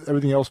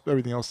everything else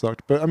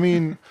sucked. But I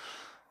mean,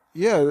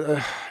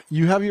 yeah,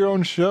 you have your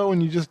own show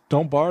and you just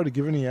don't bother to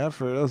give any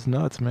effort. That's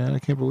nuts, man. I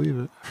can't believe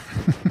it.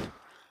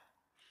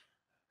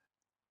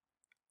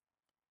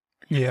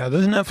 Yeah,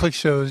 those Netflix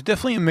shows,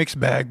 definitely a mixed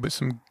bag, but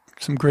some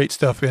great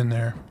stuff in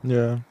there.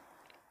 Yeah.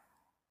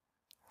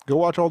 Go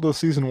watch all those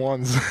season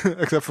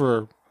 1s, except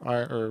for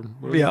Iron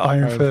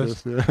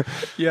Fist.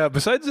 Yeah,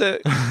 besides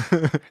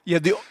that, yeah,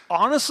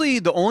 honestly,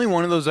 the only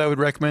one of those I would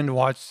recommend to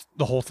watch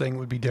the whole thing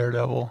would be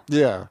Daredevil.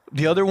 Yeah.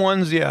 The other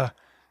ones,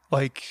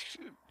 like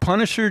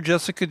Punisher,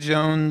 Jessica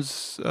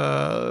Jones,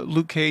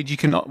 Luke Cage, you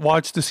can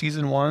watch the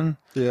season 1.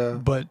 Yeah.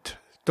 But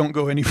don't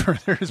go any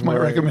further is my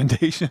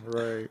recommendation.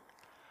 Right.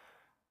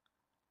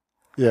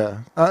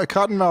 Yeah.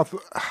 Cottonmouth,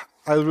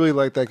 I really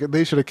like that.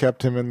 They should have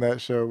kept him in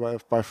that show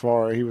by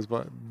far. He was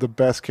the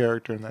best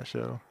character in that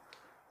show.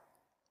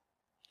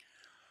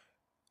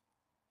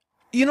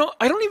 You know,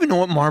 I don't even know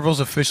what Marvel's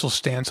official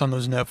stance on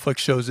those Netflix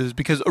shows is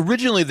because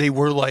originally they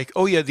were like,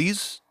 oh yeah,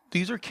 these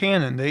are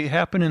canon. They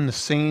happen in the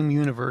same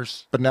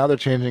universe. But now they're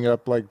changing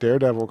up like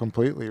Daredevil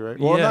completely, right?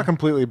 Well, not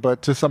completely,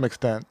 but to some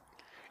extent.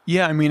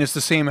 Yeah, I mean, it's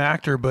the same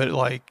actor, but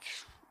like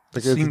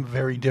it seemed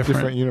very different.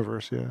 Different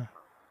universe, yeah.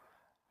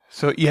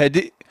 So yeah,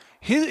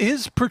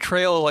 his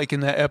portrayal, like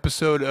in that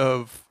episode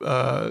of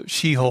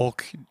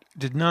She-Hulk,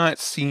 did not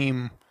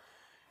seem,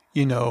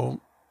 you know,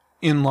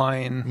 in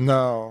line.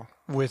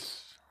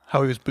 With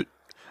how he was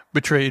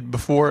betrayed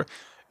before.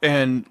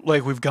 And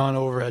like we've gone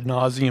over ad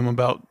nauseum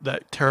about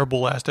that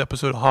terrible last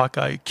episode of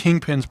Hawkeye,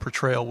 Kingpin's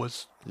portrayal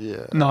was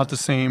not the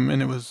same,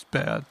 and it was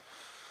bad.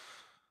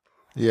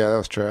 Yeah, that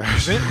was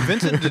trash.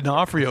 Vincent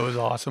D'Onofrio is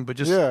awesome, but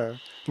just... Yeah.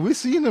 We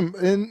seen him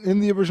in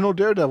the original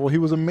Daredevil. He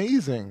was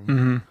amazing.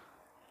 Mm-hmm.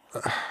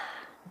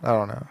 I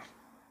don't know.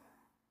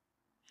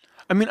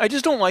 I mean, I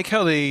just don't like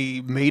how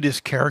they made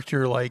his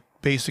character like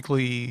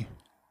basically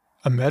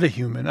a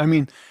metahuman. I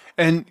mean,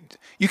 and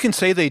you can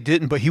say they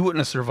didn't, but he wouldn't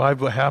have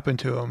survived what happened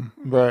to him,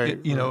 Right.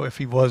 you know, if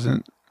he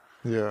wasn't.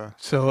 Yeah.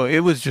 So it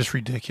was just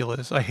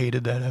ridiculous. I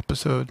hated that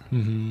episode.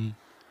 Mm-hmm.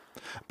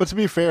 But to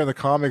be fair, in the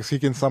comics, he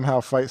can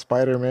somehow fight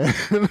Spider-Man,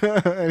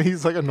 and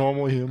he's like a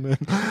normal human.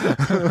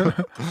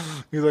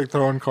 He's like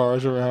throwing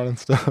cars around and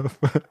stuff.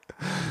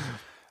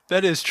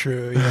 That is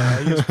true. Yeah,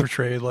 he's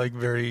portrayed like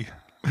very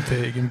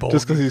big and bold.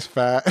 Just because he's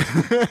fat.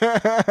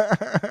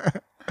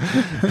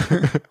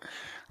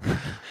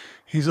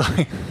 He's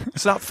like,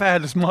 it's not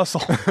fat, it's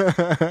muscle.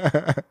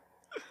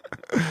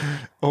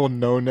 Oh,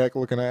 no neck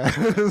looking ass.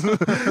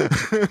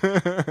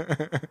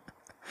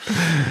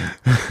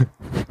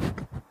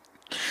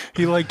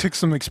 He like took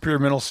some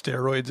experimental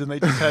steroids and they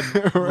just had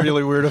Right.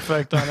 really weird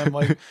effect on him.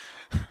 Like,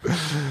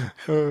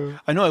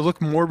 I know I look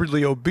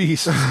morbidly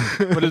obese,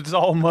 but it's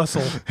all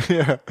muscle.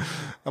 Yeah,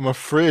 I'm a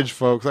fridge,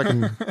 folks. I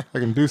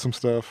can do some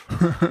stuff.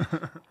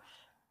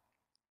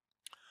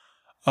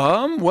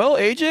 Well,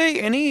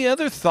 AJ, any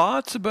other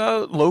thoughts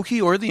about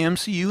Loki or the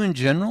MCU in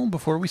general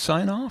before we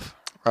sign off?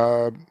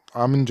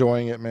 I'm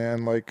enjoying it,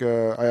 man. Like,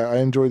 I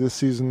enjoyed this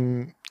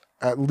season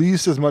at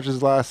least as much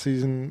as last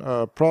season.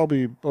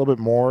 Probably a little bit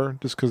more,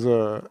 just because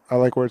I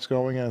like where it's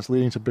going and it's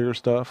leading to bigger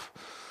stuff.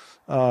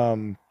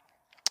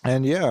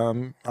 And yeah,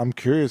 I'm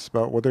curious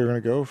about where they're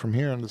going to go from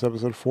here in this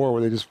episode 4,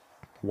 where they just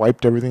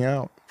wiped everything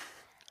out.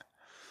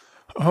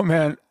 Oh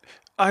man,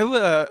 I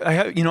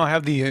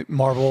have the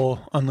Marvel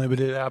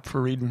Unlimited app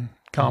for reading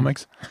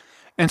comics,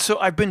 and so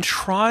I've been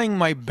trying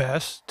my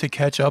best to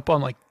catch up on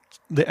like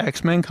the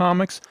X-Men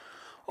comics.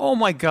 Oh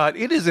my God,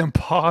 it is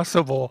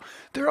impossible.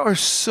 There are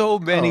so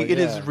many. Oh, It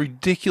is yeah.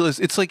 ridiculous.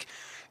 It's like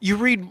you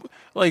read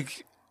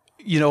like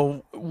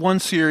one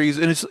series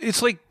and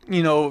it's like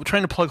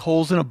trying to plug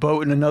holes in a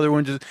boat and another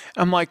one just.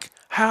 I'm like,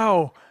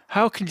 how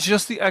can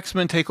just the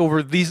X-Men take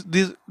over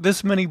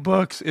this many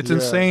books? It's Yeah.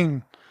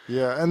 insane.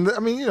 Yeah, and I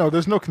mean,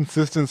 there's no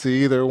consistency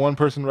either. One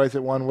person writes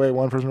it one way,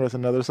 one person writes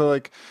another. So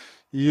like,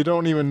 you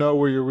don't even know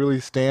where you really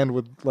stand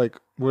with like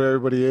where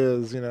everybody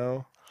is.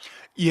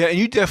 Yeah, and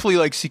you definitely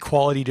like see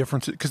quality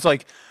differences because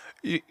like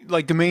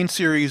the main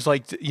series,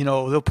 like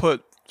they'll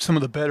put some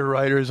of the better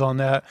writers on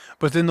that,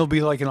 but then there'll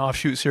be like an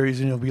offshoot series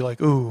and you'll be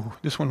like, ooh,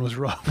 this one was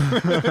rough.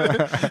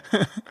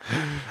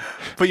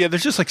 But yeah,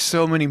 there's just like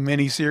so many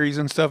mini series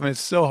and stuff, and it's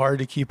so hard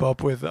to keep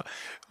up with.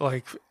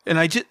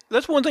 And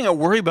that's one thing I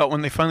worry about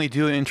when they finally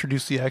do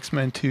introduce the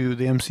X-Men to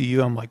the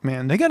MCU. I'm like,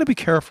 man, they got to be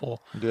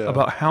careful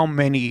about how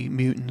many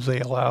mutants they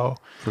allow,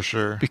 For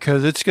sure.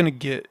 because it's going to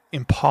get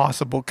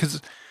impossible.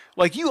 Because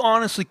like you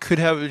honestly could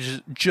have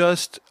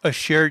just a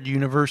shared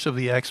universe of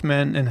the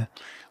X-Men, and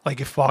like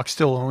if Fox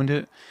still owned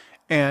it,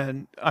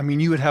 and I mean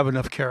you would have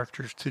enough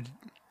characters to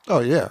Oh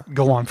yeah.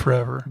 go on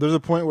forever. There's a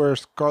point where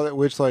Scarlet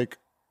Witch, like,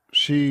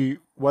 she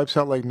wipes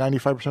out like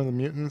 95% of the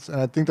mutants, and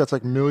I think that's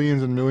like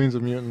millions and millions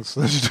of mutants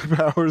that she took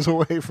powers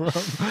away from.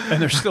 And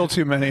there's still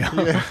too many.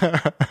 Yeah.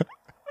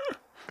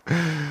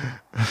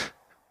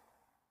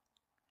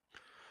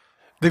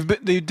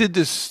 They did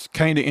this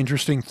kind of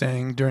interesting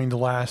thing during the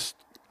last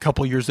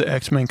couple of years of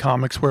X-Men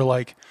comics where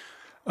like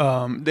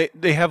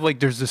they have like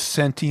there's this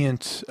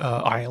sentient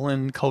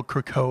island called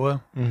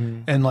Krakoa,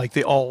 and like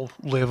they all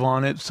live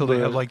on it, so they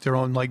have like their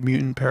own like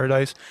mutant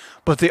paradise.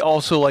 But they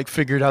also like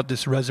figured out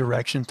this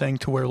resurrection thing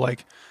to where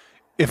like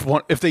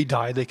if they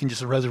die they can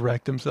just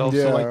resurrect themselves.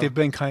 So like Yeah. they've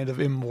been kind of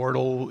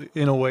immortal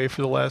in a way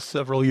for the last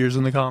several years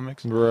in the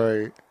comics,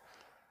 Right.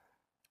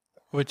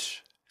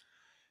 which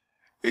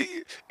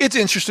it's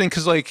interesting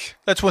because like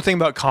that's one thing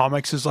about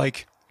comics is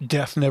like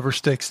death never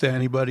sticks to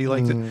anybody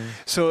like that.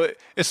 So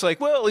it's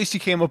like, well, at least you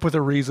came up with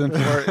a reason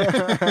for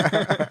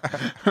it.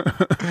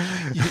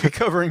 You're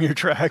covering your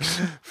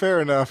tracks. Fair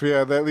enough.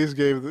 Yeah, they at least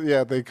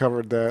they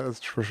covered that.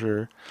 That's for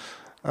sure.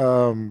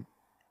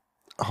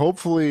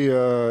 Hopefully,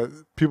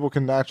 people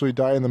can actually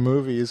die in the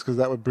movies, because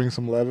that would bring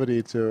some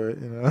levity to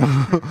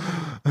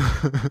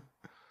it,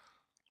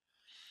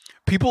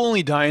 People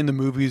only die in the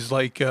movies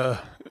like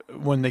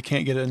when they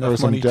can't get enough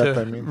some money death,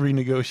 to I mean.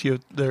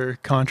 renegotiate their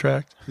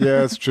contract.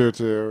 Yeah, it's true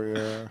too.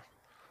 Yeah.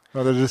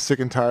 No, they're just sick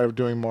and tired of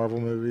doing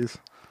Marvel movies.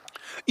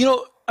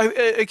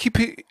 I keep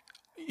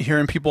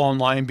hearing people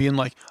online being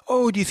like,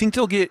 "Oh, do you think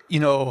they'll get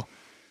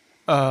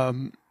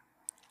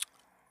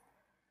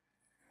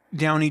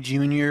Downey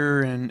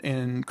Jr.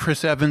 and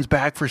Chris Evans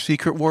back for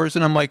Secret Wars?"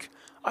 And I'm like,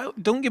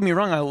 don't get me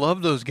wrong, I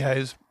love those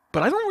guys,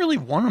 but I don't really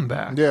want them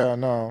back. Yeah,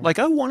 no. Like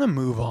I want to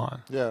move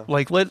on. Yeah.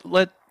 Like let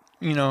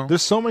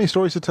There's so many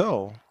stories to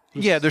tell.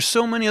 Yeah, there's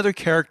so many other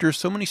characters,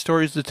 so many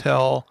stories to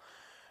tell.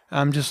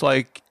 I'm just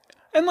like,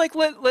 and like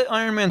let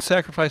Iron Man's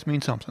sacrifice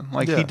mean something.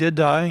 Like Yeah. he did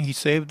die, he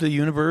saved the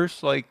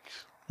universe. Like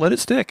let it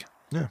stick.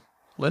 Yeah.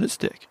 Let it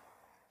stick.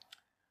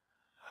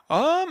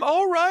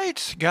 All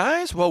right,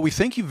 guys. Well, we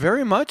thank you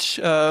very much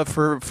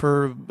for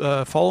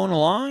following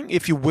along.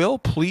 If you will,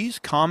 please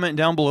comment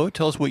down below.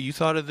 Tell us what you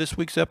thought of this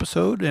week's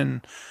episode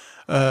and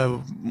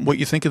what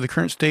you think of the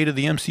current state of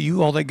the MCU,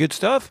 all that good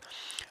stuff.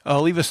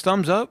 Leave us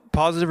thumbs up,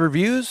 positive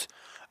reviews.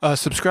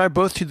 Subscribe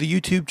both to the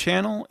YouTube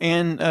channel,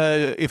 and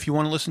if you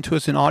want to listen to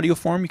us in audio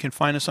form, you can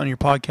find us on your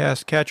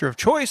podcast catcher of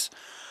choice.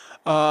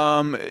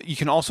 You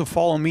can also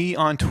follow me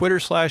on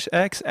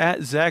Twitter/X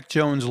at Zach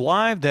Jones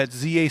Live. That's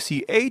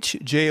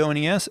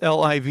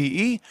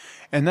ZachJonesLive.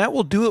 And that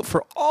will do it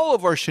for all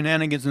of our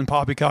shenanigans and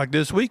poppycock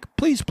this week.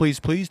 Please, please,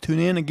 please tune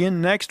in again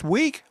next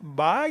week.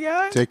 Bye,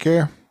 guys. Take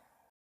care.